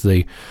was this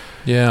the...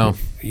 Yeah,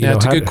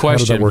 it's a good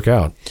question. How did that work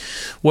out?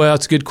 Well,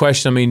 it's a good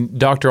question. I mean,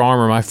 Dr.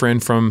 Armour, my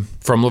friend from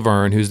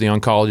Laverne, who's the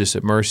oncologist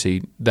at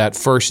Mercy, that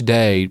first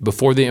day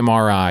before the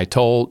MRI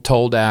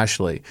told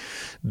Ashley,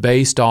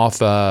 based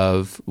off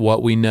of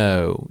what we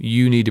know,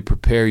 you need to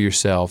prepare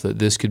yourself that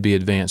this could be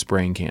advanced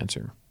brain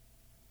cancer,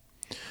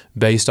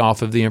 based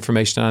off of the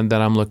information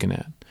that I'm looking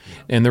at.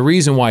 And the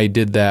reason why he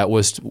did that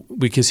was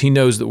because he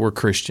knows that we're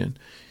Christian.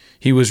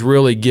 He was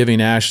really giving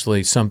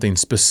Ashley something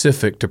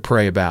specific to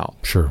pray about.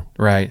 Sure.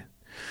 Right?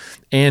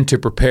 And to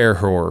prepare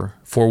her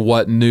for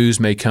what news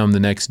may come the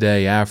next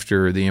day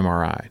after the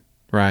MRI,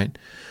 right?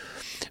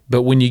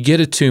 But when you get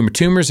a tumor,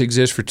 tumors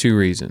exist for 2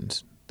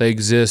 reasons. They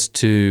exist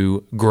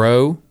to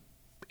grow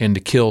and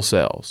to kill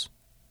cells.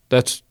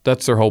 That's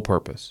their whole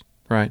purpose,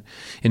 right?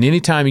 And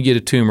anytime you get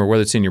a tumor,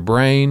 whether it's in your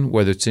brain,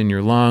 whether it's in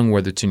your lung,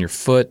 whether it's in your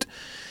foot,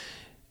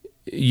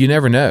 you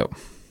never know.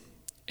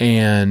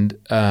 And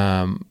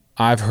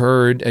I've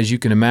heard, as you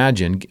can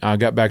imagine, I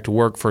got back to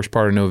work first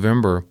part of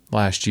November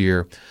last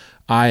year.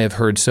 I have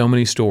heard so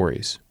many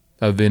stories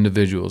of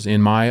individuals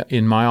in my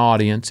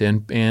audience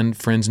and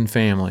friends and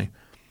family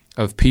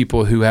of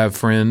people who have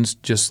friends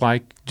just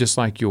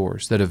like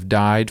yours that have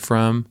died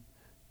from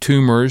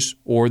tumors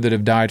or that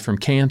have died from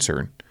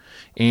cancer,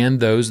 and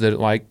those that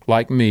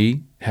like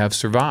me have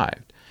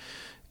survived.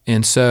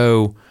 And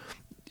so,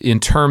 in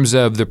terms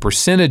of the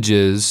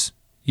percentages,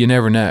 you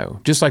never know.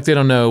 Just like they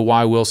don't know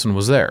why Wilson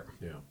was there.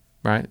 Yeah.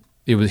 Right?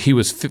 He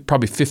was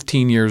probably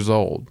 15 years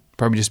old.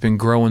 Probably just been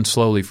growing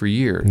slowly for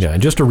years. Yeah,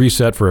 and just to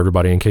reset for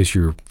everybody, in case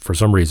you're, for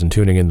some reason,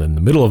 tuning in the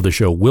middle of the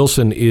show,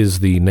 Wilson is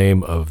the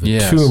name of the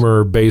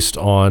tumor based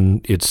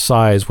on its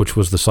size, which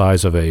was the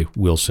size of a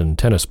Wilson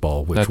tennis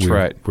ball, which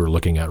we're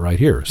looking at right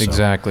here. So.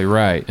 Exactly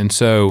right. And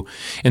so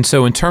in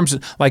terms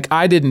of, like,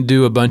 I didn't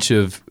do a bunch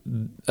of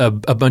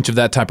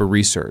that type of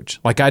research.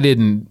 Like, I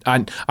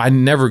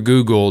never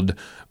Googled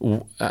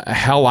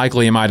how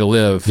likely am I to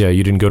live. Yeah,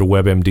 you didn't go to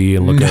WebMD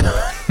and look at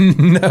it.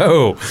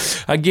 No.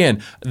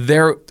 Again,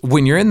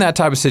 when you're in that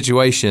type of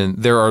situation,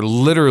 there are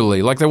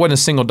literally, like, there wasn't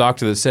a single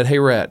doctor that said, hey,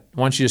 Rhett,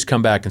 why don't you just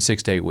come back in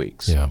 6 to 8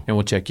 weeks and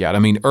we'll check you out. I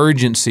mean,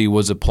 urgency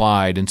was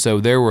applied. And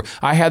so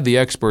I had the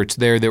experts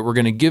there that were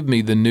going to give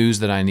me the news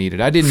that I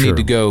needed. I didn't need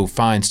to go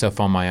find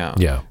stuff on my own.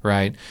 Yeah.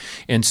 Right?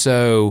 And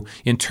so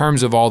in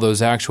terms of all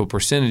those actual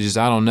percentages,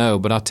 I don't know.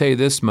 But I'll tell you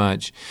this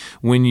much.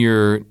 When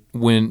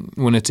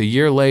it's a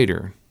year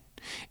later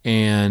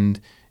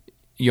and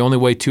you only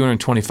weigh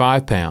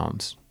 225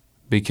 pounds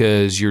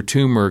because your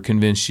tumor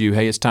convinced you,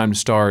 hey, it's time to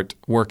start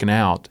working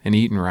out and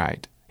eating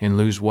right and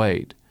lose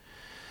weight.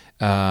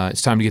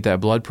 It's time to get that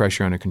blood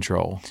pressure under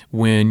control.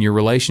 When your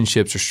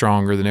relationships are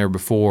stronger than ever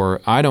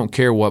before, I don't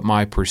care what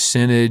my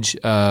percentage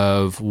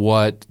of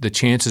what the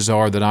chances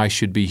are that I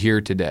should be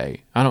here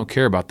today. I don't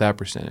care about that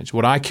percentage.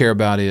 What I care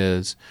about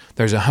is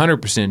there's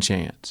 100%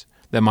 chance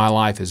that my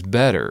life is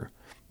better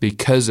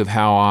because of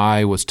how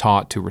I was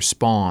taught to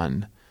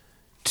respond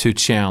to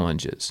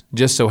challenges.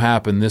 Just so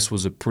happened this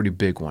was a pretty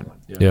big one.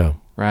 Yeah.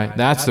 Right?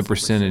 That's the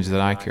percentage that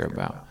I care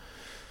about.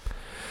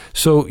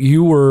 So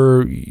you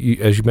were,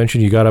 as you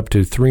mentioned, you got up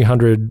to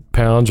 300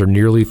 pounds or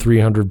nearly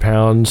 300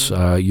 pounds.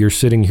 You're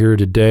sitting here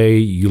today.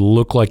 You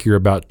look like you're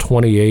about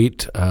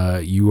 28.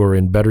 You are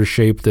in better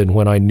shape than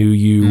when I knew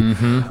you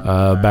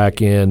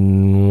back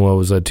in,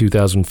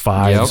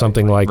 2005,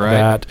 something like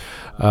that.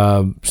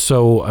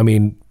 So, I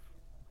mean,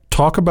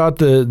 talk about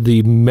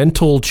the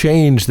mental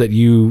change that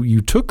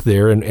you took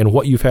there and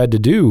what you've had to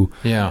do.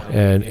 Yeah.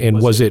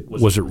 And was it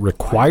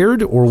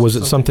required, or was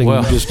it something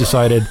you just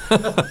decided,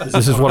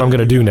 this is what I'm going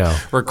to do now?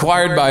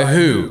 Required by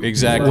who?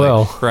 Exactly.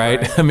 Well,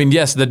 right. I mean,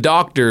 yes, the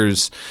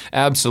doctors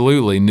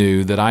absolutely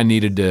knew that I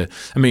needed to.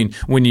 I mean,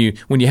 when you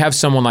have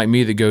someone like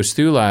me that goes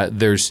through that,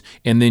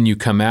 and then you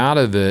come out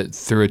of it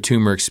through a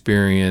tumor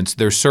experience,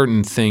 there's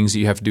certain things that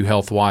you have to do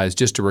health-wise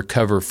just to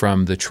recover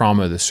from the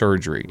trauma of the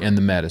surgery and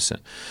the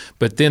medicine.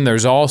 But then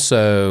there's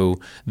also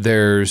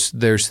there's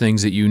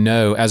things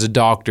that as a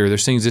doctor,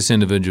 there's things this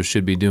individual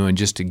should be doing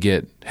just to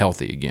get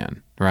healthy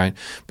again, right?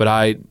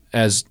 But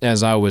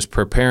as I was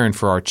preparing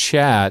for our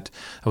chat,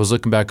 I was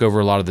looking back over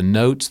a lot of the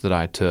notes that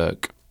I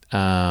took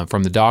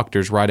from the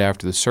doctors right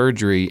after the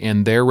surgery,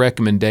 and their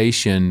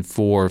recommendation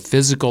for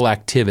physical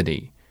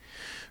activity,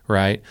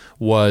 right,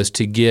 was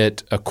to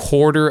get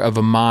 1/4 of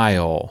a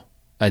mile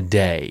a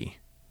day,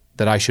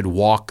 that I should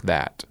walk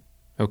that,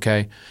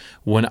 okay?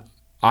 When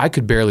I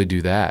could barely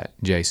do that,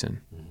 Jason.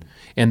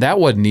 And that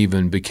wasn't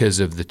even because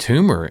of the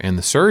tumor and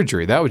the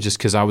surgery. That was just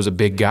because I was a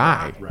big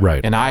guy. Right.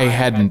 And I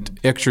hadn't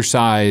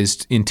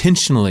exercised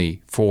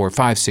intentionally for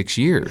 5-6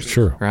 years.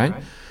 Sure. Right?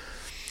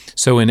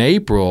 So in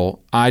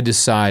April, I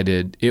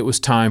decided it was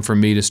time for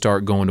me to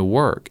start going to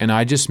work. And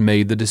I just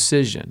made the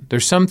decision.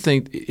 There's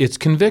something, it's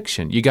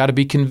conviction. You got to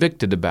be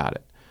convicted about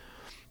it.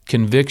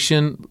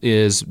 Conviction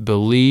is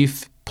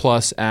belief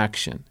plus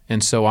action.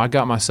 And so I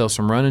got myself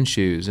some running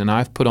shoes, and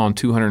I've put on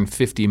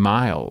 250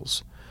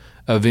 miles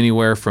of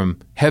anywhere from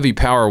heavy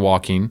power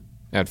walking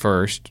at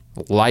first,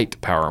 light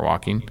power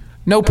walking,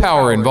 no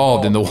power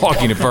involved in the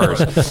walking at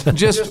first,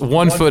 just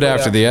one foot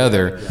after the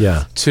other,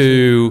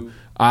 to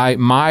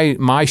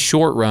my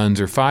short runs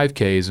are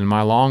 5Ks and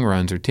my long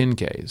runs are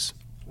 10Ks.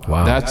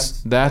 Wow.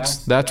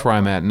 That's where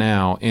I'm at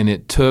now, and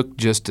it took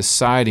just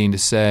deciding to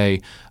say,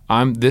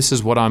 this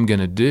is what I'm going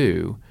to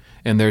do.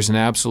 And there's an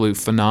absolute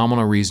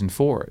phenomenal reason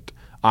for it.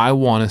 I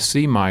want to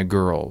see my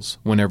girls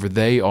whenever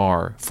they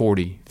are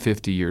 40,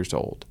 50 years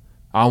old.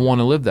 I want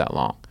to live that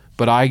long,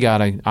 but I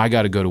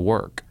gotta go to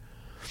work.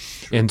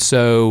 Sure. And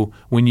so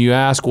when you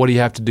ask what do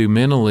you have to do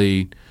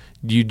mentally,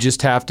 you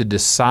just have to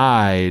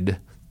decide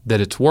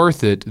that it's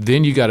worth it.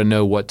 Then you got to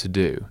know what to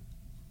do.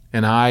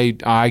 And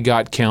I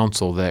got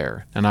counsel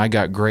there, and I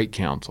got great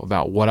counsel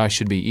about what I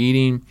should be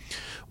eating,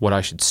 what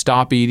I should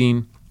stop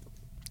eating.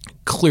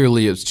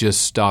 Clearly, it's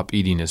just stop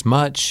eating as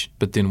much,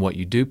 but then what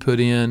you do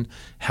put in,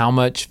 how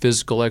much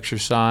physical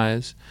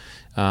exercise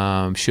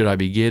should I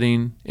be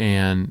getting,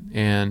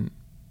 and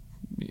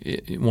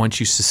once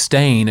you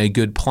sustain a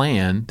good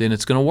plan, then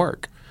it's going to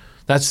work.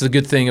 That's the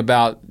good thing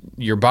about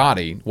your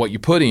body. What you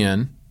put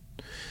in,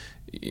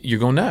 you're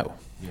going to know.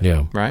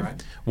 Yeah.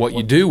 Right? What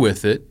you do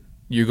with it,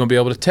 you're going to be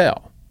able to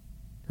tell.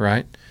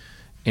 Right?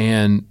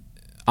 And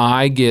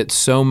I get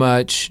so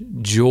much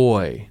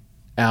joy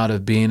out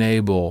of being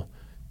able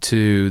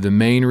to, the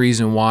main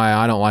reason why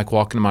I don't like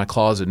walking in my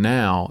closet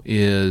now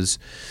is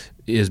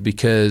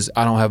because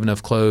I don't have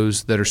enough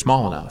clothes that are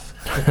small enough.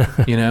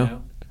 You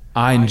know?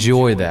 I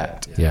enjoy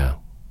that. Yeah.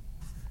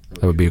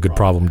 That would be a good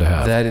problem to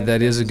have.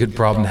 That is a good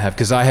problem to have,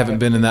 because I haven't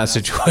been in that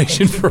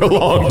situation for a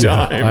long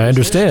time. I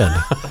understand.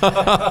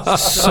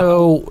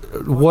 So,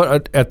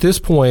 what at this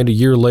point, a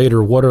year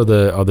later, what are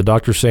the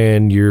doctors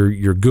saying?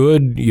 You're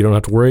good. You don't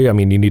have to worry. I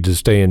mean, you need to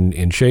stay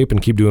in shape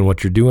and keep doing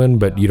what you're doing,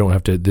 but you don't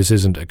have to. This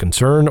isn't a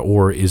concern,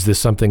 or is this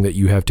something that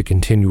you have to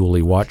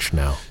continually watch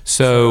now?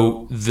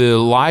 So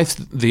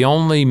the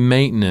only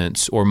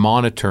maintenance or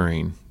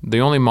monitoring. The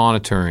only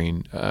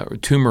monitoring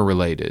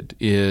tumor-related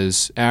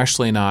is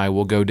Ashley and I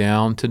will go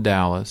down to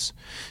Dallas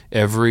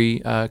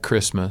every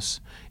Christmas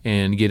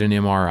and get an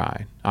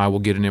MRI. I will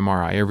get an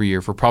MRI every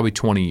year for probably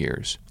 20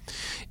 years.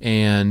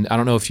 And I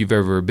don't know if you've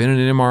ever been in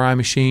an MRI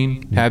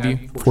machine. Have you?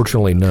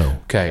 Fortunately, no.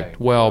 Okay.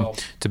 Well,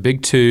 it's a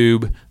big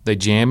tube. They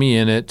jam me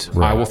in it.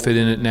 Right. I will fit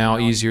in it now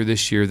easier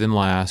this year than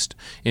last.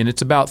 And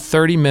it's about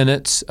 30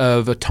 minutes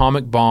of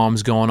atomic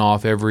bombs going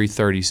off every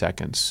 30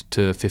 seconds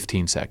to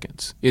 15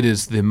 seconds. It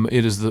is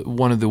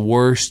one of the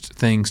worst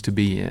things to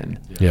be in.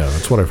 Yeah,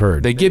 that's what I've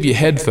heard. They give you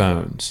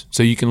headphones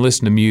so you can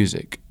listen to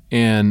music.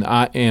 And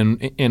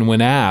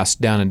when asked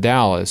down in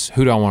Dallas,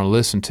 who do I want to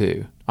listen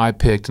to? I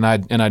picked, and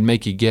I'd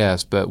make you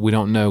guess, but we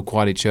don't know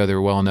quite each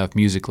other well enough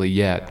musically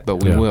yet,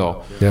 but we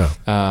will. Yeah.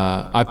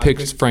 I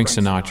picked Frank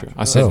Sinatra.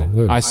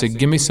 I said,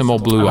 give me some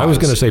old Blue Eyes. I was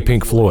going to say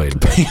Pink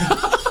Floyd.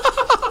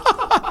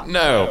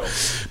 No,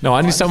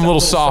 I need something a little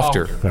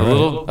softer,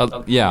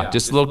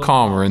 just a little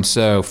calmer. And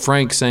so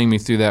Frank sang me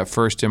through that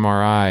first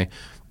MRI.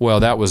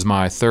 Well, that was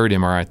my third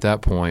MRI at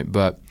that point.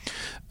 But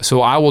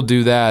so I will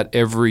do that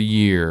every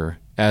year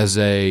as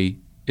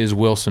is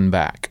Wilson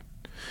back?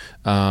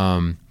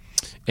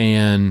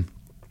 And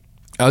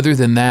other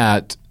than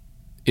that,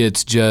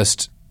 it's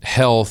just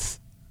health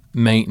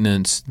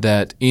maintenance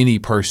that any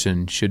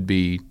person should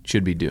be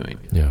doing.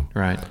 Yeah.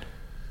 Right.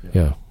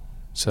 Yeah.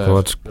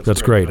 So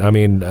that's great. I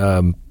mean,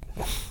 I'm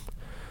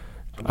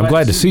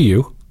glad to see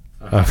you.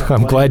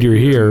 I'm glad you're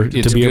here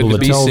to be able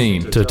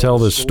to tell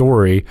this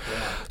story.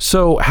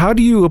 So how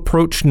do you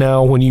approach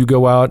now when you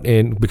go out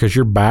and because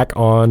you're back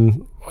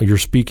on your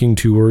speaking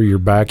tour, you're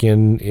back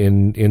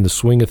in the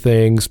swing of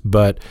things,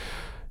 but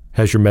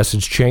has your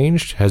message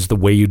changed? Has the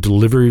way you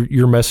deliver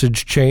your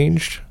message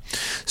changed?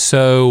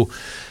 So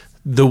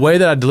the way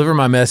that I deliver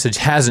my message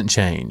hasn't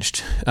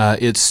changed.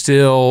 It's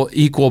still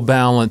equal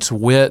balance,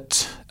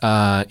 wit,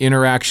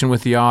 interaction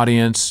with the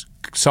audience,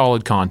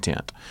 solid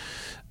content.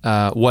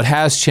 What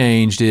has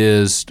changed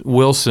is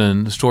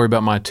Wilson, the story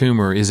about my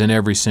tumor, is in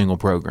every single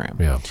program.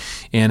 Yeah.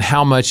 And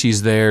how much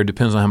he's there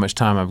depends on how much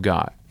time I've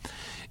got.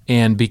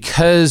 And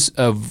because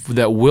of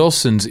that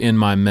Wilson's in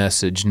my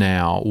message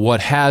now,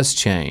 what has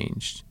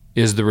changed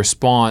is the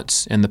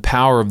response and the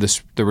power of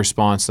the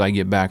response that I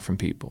get back from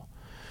people.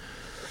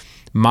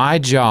 My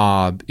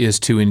job is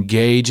to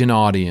engage an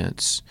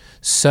audience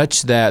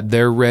such that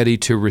they're ready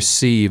to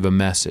receive a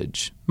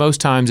message. Most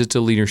times it's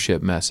a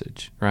leadership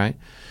message, right?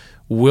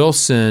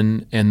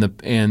 Wilson and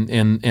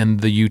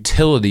the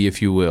utility,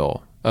 if you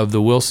will, of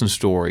the Wilson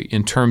story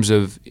in terms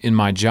of in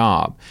my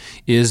job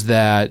is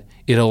that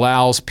it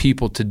allows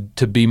people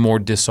to be more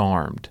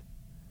disarmed.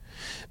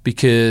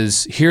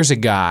 Because here's a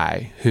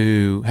guy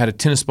who had a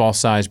tennis ball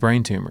sized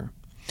brain tumor,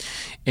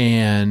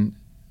 and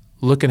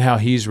look at how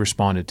he's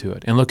responded to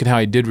it, and look at how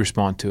he did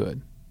respond to it.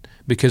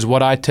 Because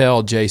what I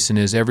tell Jason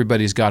is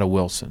everybody's got a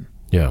Wilson.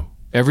 Yeah.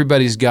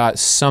 Everybody's got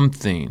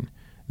something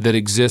that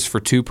exists for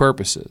two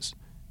purposes: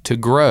 to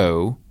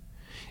grow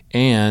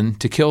and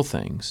to kill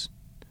things,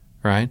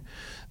 right?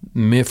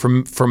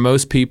 For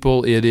most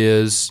people, it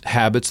is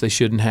habits they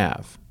shouldn't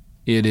have.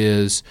 It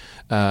is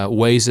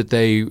ways that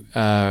they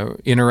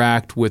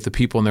interact with the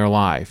people in their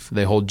life.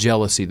 They hold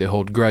jealousy, they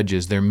hold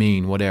grudges, they're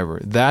mean,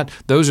 whatever.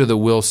 Those are the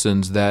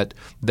Wilsons that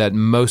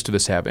most of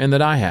us have and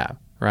that I have,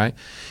 right?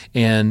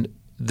 And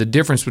the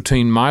difference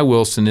between my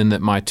Wilson in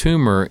that my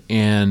tumor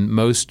and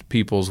most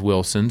people's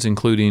Wilsons,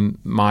 including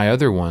my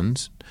other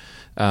ones,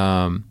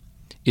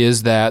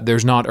 is that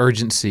there's not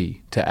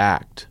urgency to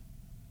act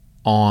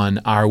on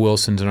our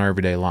Wilsons in our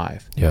everyday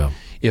life. Yeah.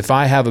 If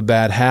I have a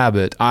bad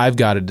habit, I've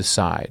got to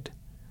decide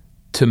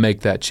to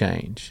make that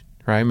change,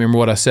 right? Remember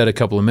what I said a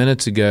couple of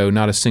minutes ago,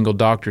 not a single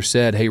doctor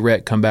said, hey,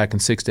 Rhett, come back in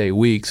 6 to 8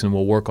 weeks and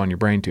we'll work on your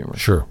brain tumor.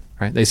 Sure.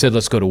 Right? They said,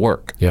 let's go to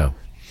work. Yeah.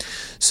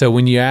 So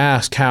when you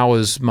ask, how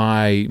has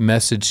my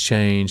message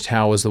changed?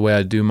 How has the way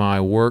I do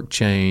my work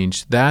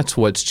changed? That's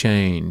what's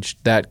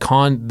changed.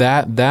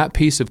 That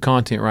piece of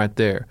content right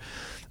there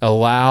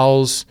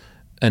allows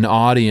an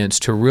audience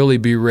to really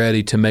be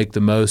ready to make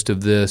the most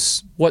of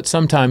this, what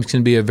sometimes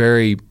can be a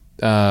very,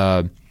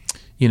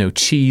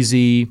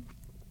 cheesy,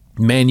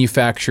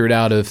 manufactured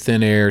out of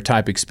thin air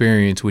type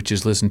experience, which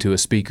is listen to a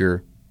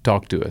speaker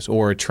talk to us,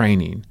 or a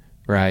training,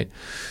 right?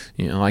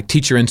 Like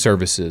teacher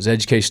in-services,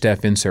 education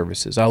staff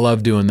in-services. I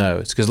love doing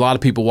those because a lot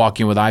of people walk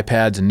in with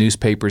iPads and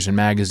newspapers and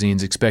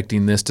magazines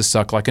expecting this to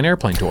suck like an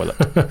airplane toilet,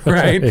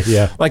 right?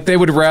 Yeah. Like they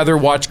would rather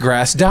watch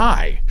grass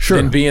die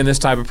than be in this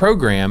type of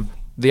program.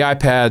 The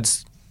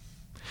iPads,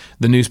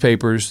 the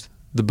newspapers,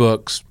 the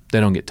books, they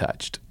don't get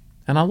touched.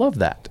 And I love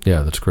that.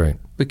 Yeah, that's great.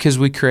 Because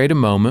we create a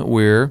moment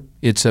where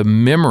it's a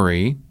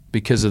memory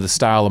because of the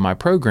style of my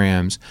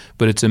programs,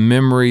 but it's a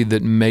memory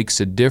that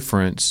makes a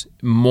difference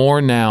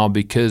more now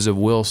because of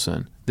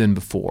Wilson than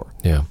before.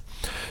 Yeah.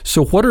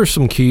 So what are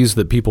some keys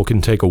that people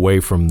can take away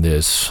from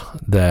this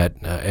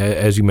that,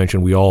 as you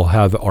mentioned, we all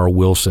have our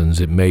Wilsons.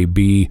 It may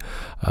be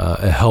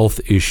a health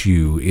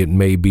issue. It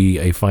may be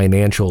a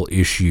financial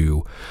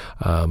issue.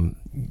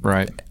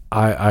 Right.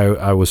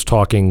 I was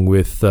talking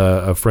with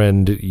a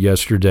friend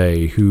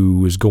yesterday who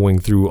was going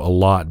through a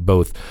lot,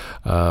 both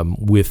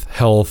with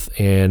health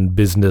and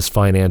business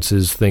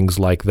finances, things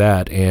like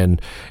that.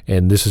 And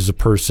this is a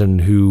person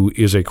who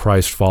is a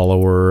Christ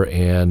follower,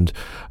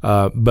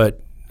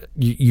 but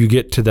you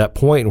get to that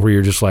point where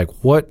you're just like,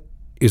 what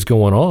is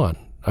going on?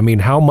 I mean,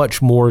 how much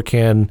more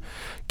can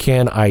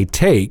I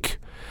take?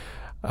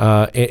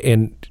 Get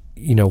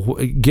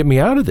me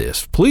out of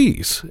this,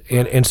 please.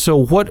 And so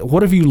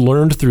what have you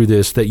learned through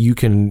this that you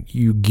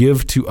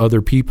give to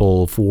other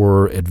people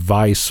for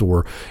advice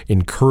or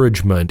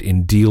encouragement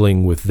in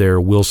dealing with their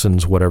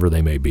Wilsons, whatever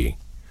they may be?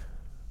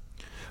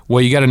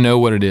 Well, you got to know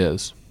what it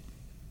is.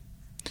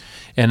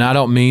 And I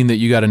don't mean that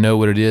you got to know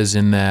what it is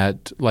in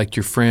that, like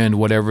your friend,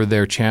 whatever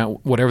they're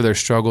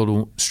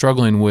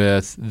struggling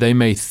with, they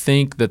may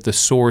think that the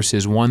source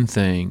is one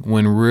thing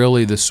when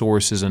really the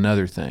source is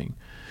another thing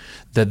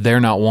that they're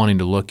not wanting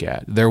to look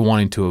at. They're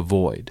wanting to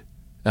avoid.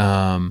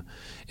 And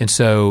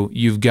so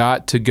you've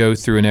got to go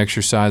through an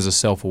exercise of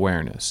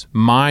self-awareness.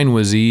 Mine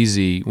was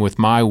easy with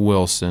my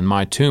Wilson,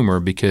 my tumor,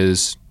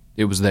 because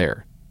it was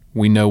there.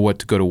 We know what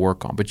to go to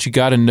work on. But you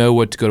got to know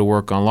what to go to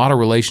work on. A lot of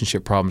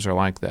relationship problems are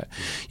like that.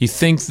 You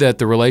think that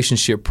the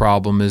relationship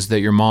problem is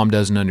that your mom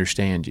doesn't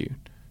understand you,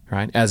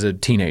 right, as a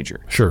teenager.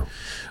 Sure.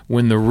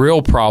 When the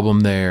real problem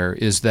there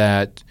is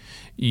that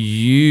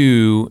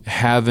you're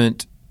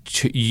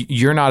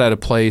not at a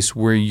place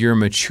where you're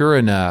mature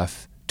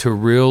enough to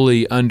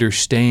really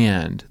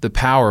understand the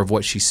power of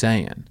what she's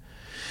saying.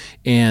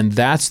 And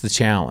that's the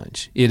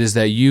challenge. It is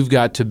that you've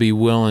got to be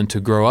willing to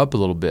grow up a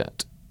little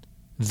bit.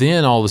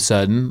 Then all of a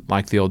sudden,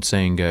 like the old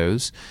saying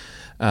goes,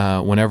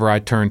 whenever I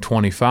turned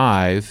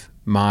 25,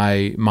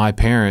 my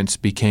parents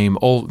became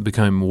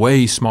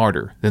way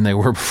smarter than they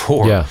were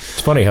before. Yeah,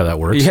 it's funny how that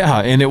works. Yeah,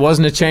 and it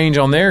wasn't a change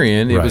on their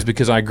end. It Right. was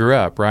because I grew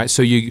up, right?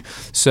 So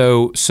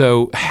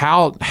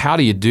how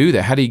do you do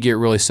that? How do you get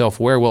really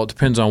self-aware? Well, it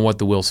depends on what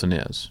the Wilson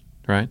is,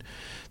 right?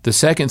 The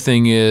second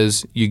thing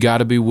is you got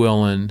to be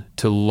willing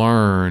to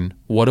learn,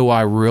 what do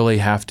I really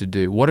have to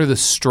do? What are the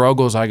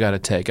struggles I got to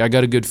take? I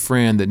got a good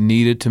friend that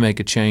needed to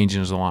make a change in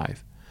his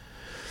life.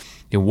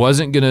 It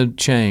wasn't going to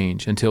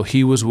change until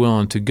he was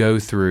willing to go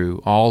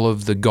through all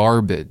of the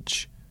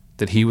garbage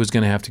that he was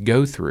going to have to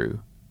go through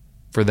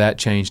for that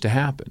change to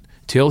happen.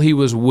 Till he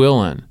was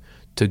willing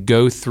to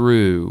go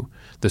through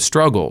the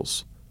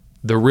struggles,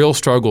 the real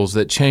struggles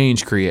that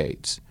change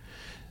creates,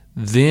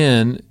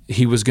 then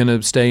he was going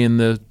to stay in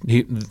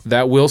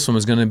that Wilson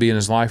was going to be in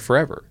his life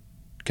forever.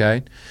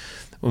 Okay?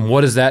 And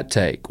what does that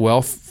take?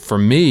 Well, for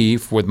me,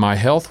 with my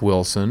health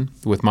Wilson,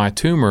 with my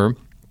tumor,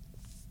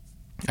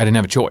 I didn't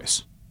have a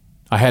choice.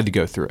 I had to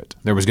go through it.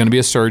 There was going to be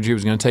a surgery. It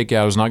was going to take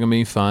out. It was not going to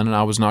be fun, and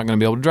I was not going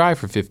to be able to drive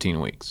for 15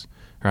 weeks,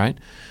 right?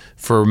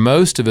 For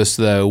most of us,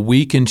 though,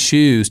 we can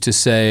choose to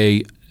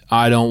say,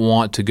 I don't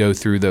want to go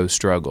through those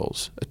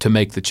struggles to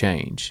make the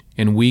change,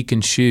 and we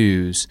can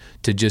choose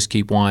to just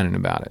keep whining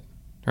about it,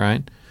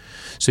 right?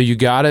 So you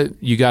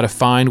gotta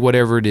find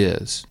whatever it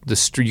is.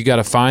 You got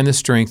to find the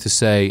strength to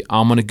say,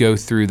 I'm going to go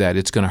through that.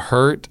 It's going to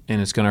hurt,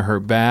 and it's going to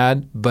hurt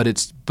bad, but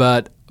it's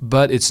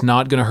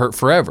not going to hurt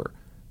forever.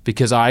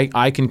 Because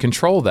I can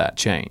control that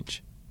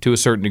change to a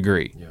certain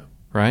degree,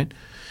 right?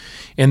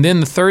 And then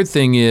the third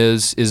thing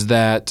is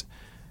that,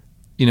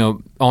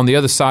 on the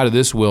other side of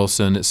this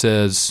Wilson, it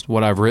says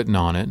what I've written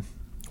on it.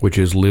 Which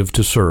is live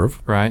to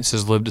serve. Right, it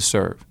says live to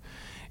serve.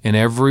 In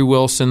every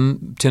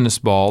Wilson tennis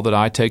ball that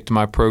I take to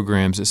my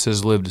programs, it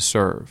says live to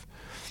serve.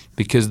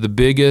 Because the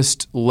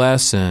biggest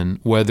lesson,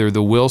 whether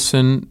the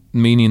Wilson,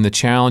 meaning the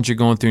challenge you're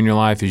going through in your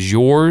life, is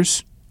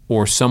yours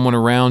or someone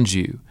around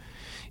you,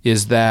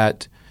 is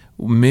that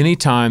many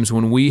times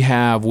when we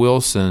have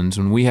Wilsons,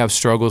 when we have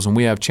struggles and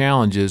we have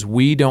challenges,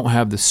 we don't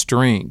have the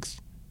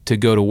strength to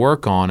go to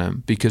work on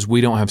them because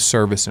we don't have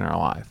service in our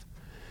life.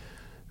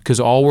 Because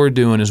all we're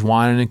doing is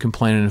whining and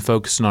complaining and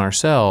focusing on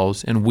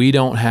ourselves, and we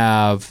don't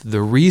have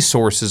the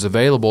resources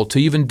available to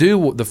even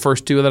do the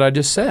first two that I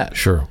just said.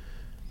 Sure.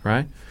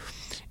 Right?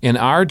 And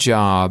our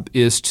job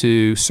is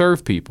to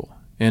serve people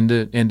and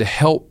to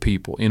help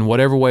people in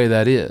whatever way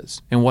that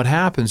is. And what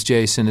happens,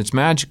 Jason, it's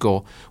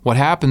magical. What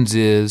happens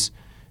is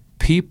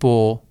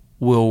people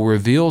will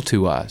reveal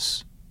to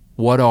us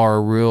what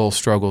our real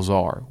struggles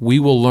are. We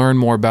will learn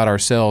more about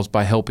ourselves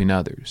by helping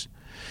others.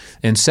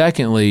 And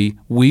secondly,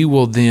 we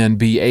will then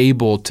be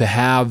able to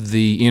have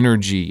the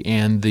energy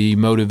and the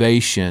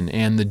motivation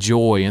and the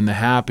joy and the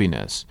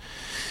happiness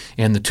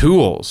and the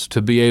tools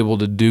to be able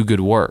to do good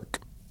work,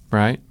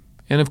 right?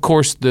 And of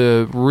course,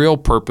 the real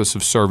purpose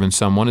of serving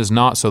someone is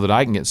not so that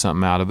I can get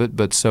something out of it,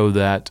 but so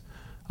that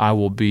I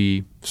will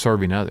be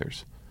serving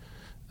others.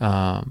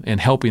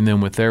 And helping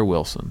them with their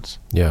Wilsons.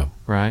 Yeah.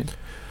 Right?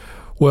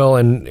 Well,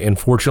 and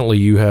fortunately,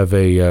 you have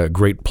a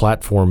great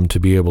platform to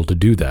be able to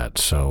do that.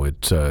 So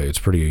it's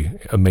pretty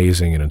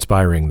amazing and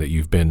inspiring that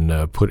you've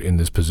been put in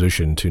this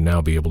position to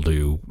now be able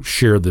to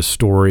share this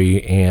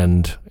story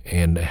and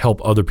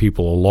help other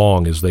people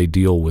along as they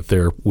deal with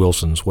their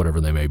Wilsons, whatever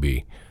they may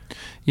be.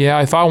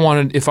 Yeah. If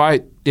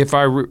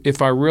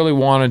I really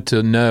wanted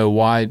to know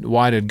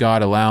why did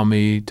God allow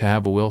me to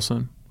have a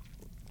Wilson,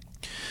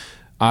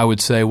 I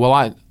would say,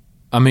 well,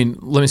 I mean,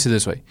 let me say it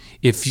this way.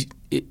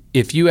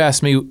 If you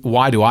ask me,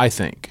 why do I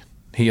think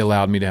he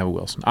allowed me to have a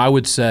Wilson? I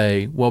would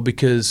say, well,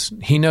 because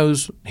he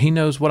knows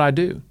what I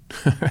do.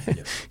 Right?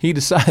 Yeah. He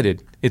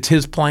decided. It's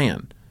his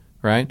plan,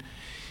 right?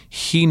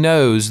 He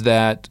knows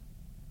that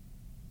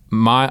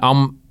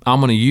I'm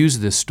going to use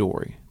this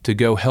story to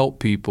go help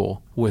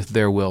people with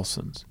their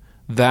Wilsons.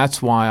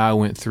 That's why I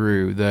went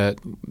through that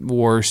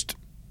worst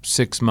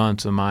 6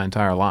 months of my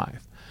entire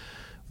life.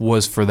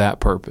 Was for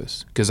that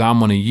purpose, because I'm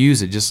going to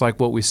use it just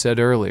like what we said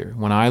earlier.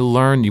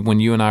 When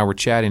you and I were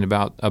chatting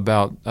about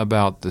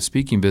the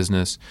speaking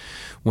business,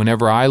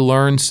 whenever I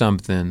learn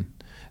something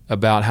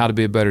about how to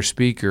be a better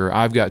speaker,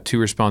 I've got two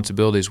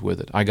responsibilities with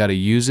it. I got to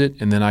use it,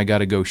 and then I got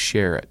to go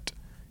share it.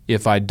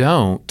 If I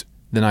don't,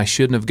 then I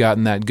shouldn't have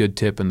gotten that good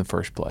tip in the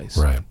first place.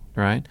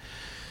 Right?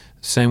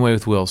 Same way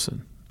with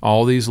Wilson.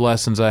 All these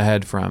lessons I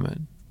had from it.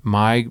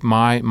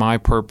 My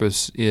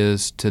purpose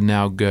is to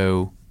now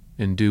go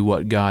and do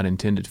what God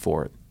intended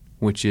for it,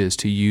 which is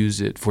to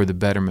use it for the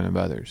betterment of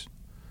others.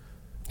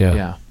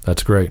 Yeah.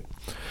 That's great.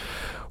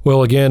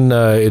 Well, again,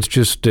 it's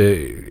just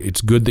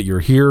it's good that you're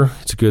here.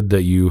 It's good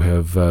that you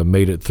have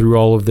made it through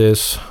all of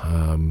this.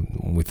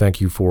 We thank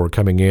you for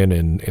coming in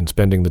and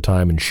spending the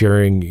time and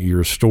sharing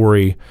your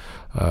story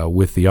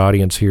with the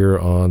audience here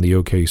on the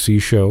OKC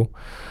show.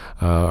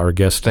 Our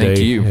guest Thank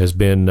today you. has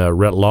been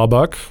Rhett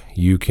Laubach.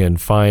 You can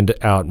find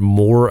out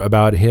more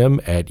about him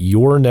at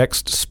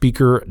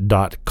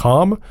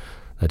yournextspeaker.com.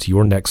 That's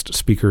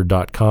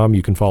yournextspeaker.com.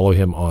 You can follow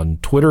him on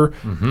Twitter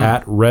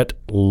at Rhett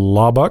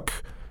Laubach.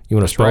 You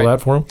want to spell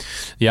that for him?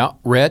 Yeah,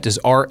 Rhett is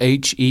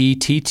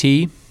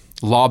R-H-E-T-T.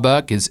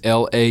 Laubach is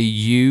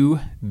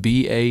L-A-U-B-A-C-H.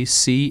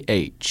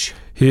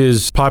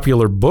 His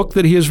popular book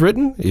that he has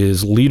written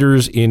is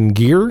Leaders in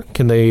Gear.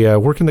 Can they?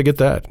 Where can they get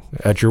that?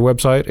 At your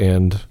website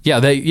and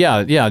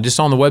just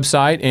on the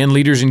website and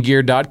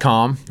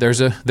leadersingear.com.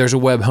 There's a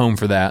web home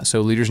for that.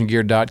 So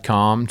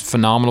leadersingear.com.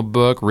 Phenomenal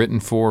book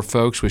written for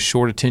folks with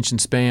short attention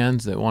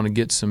spans that want to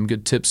get some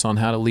good tips on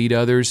how to lead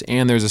others.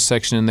 And there's a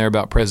section in there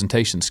about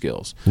presentation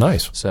skills.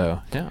 Nice. So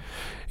yeah.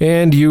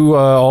 And you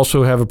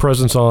also have a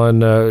presence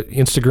on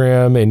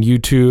Instagram and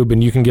YouTube,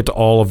 and you can get to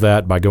all of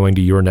that by going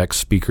to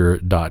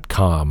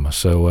yournextspeaker.com.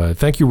 So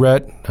thank you,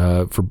 Rhett,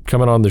 for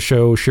coming on the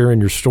show,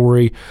 sharing your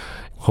story.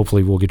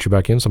 Hopefully we'll get you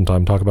back in sometime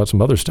and talk about some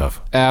other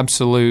stuff.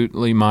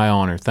 Absolutely my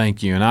honor.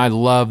 Thank you. And I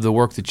love the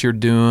work that you're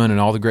doing and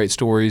all the great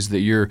stories that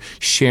you're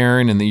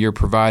sharing and that you're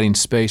providing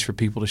space for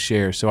people to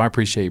share. So I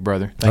appreciate you,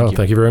 brother. Thank you.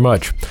 Thank you very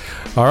much.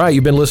 All right,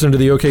 you've been listening to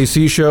the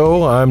OKC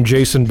Show. I'm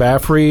Jason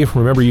Baffrey.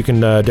 Remember, you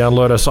can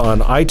download us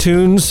on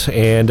iTunes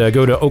and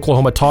go to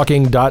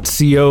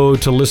oklahomatalking.co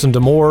to listen to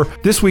more.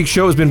 This week's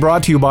show has been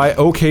brought to you by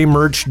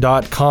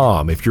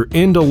okmerch.com. If you're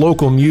into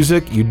local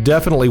music, you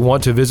definitely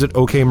want to visit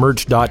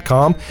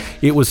okmerch.com.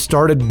 It was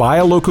started by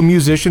a local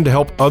musician to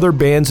help other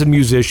bands and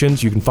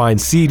musicians. You can find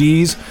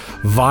CDs,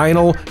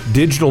 vinyl,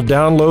 digital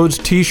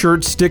downloads,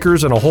 t-shirts,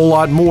 stickers, and a whole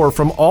lot more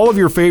from all of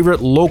your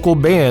favorite local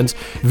bands.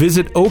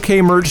 Visit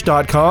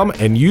okmerch.com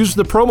and use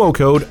the promo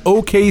code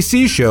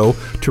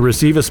OKCShow to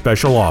receive a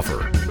special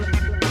offer.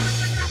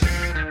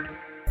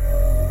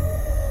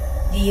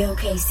 The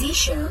OKC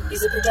Show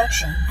is a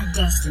production of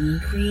Destiny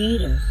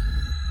Creative.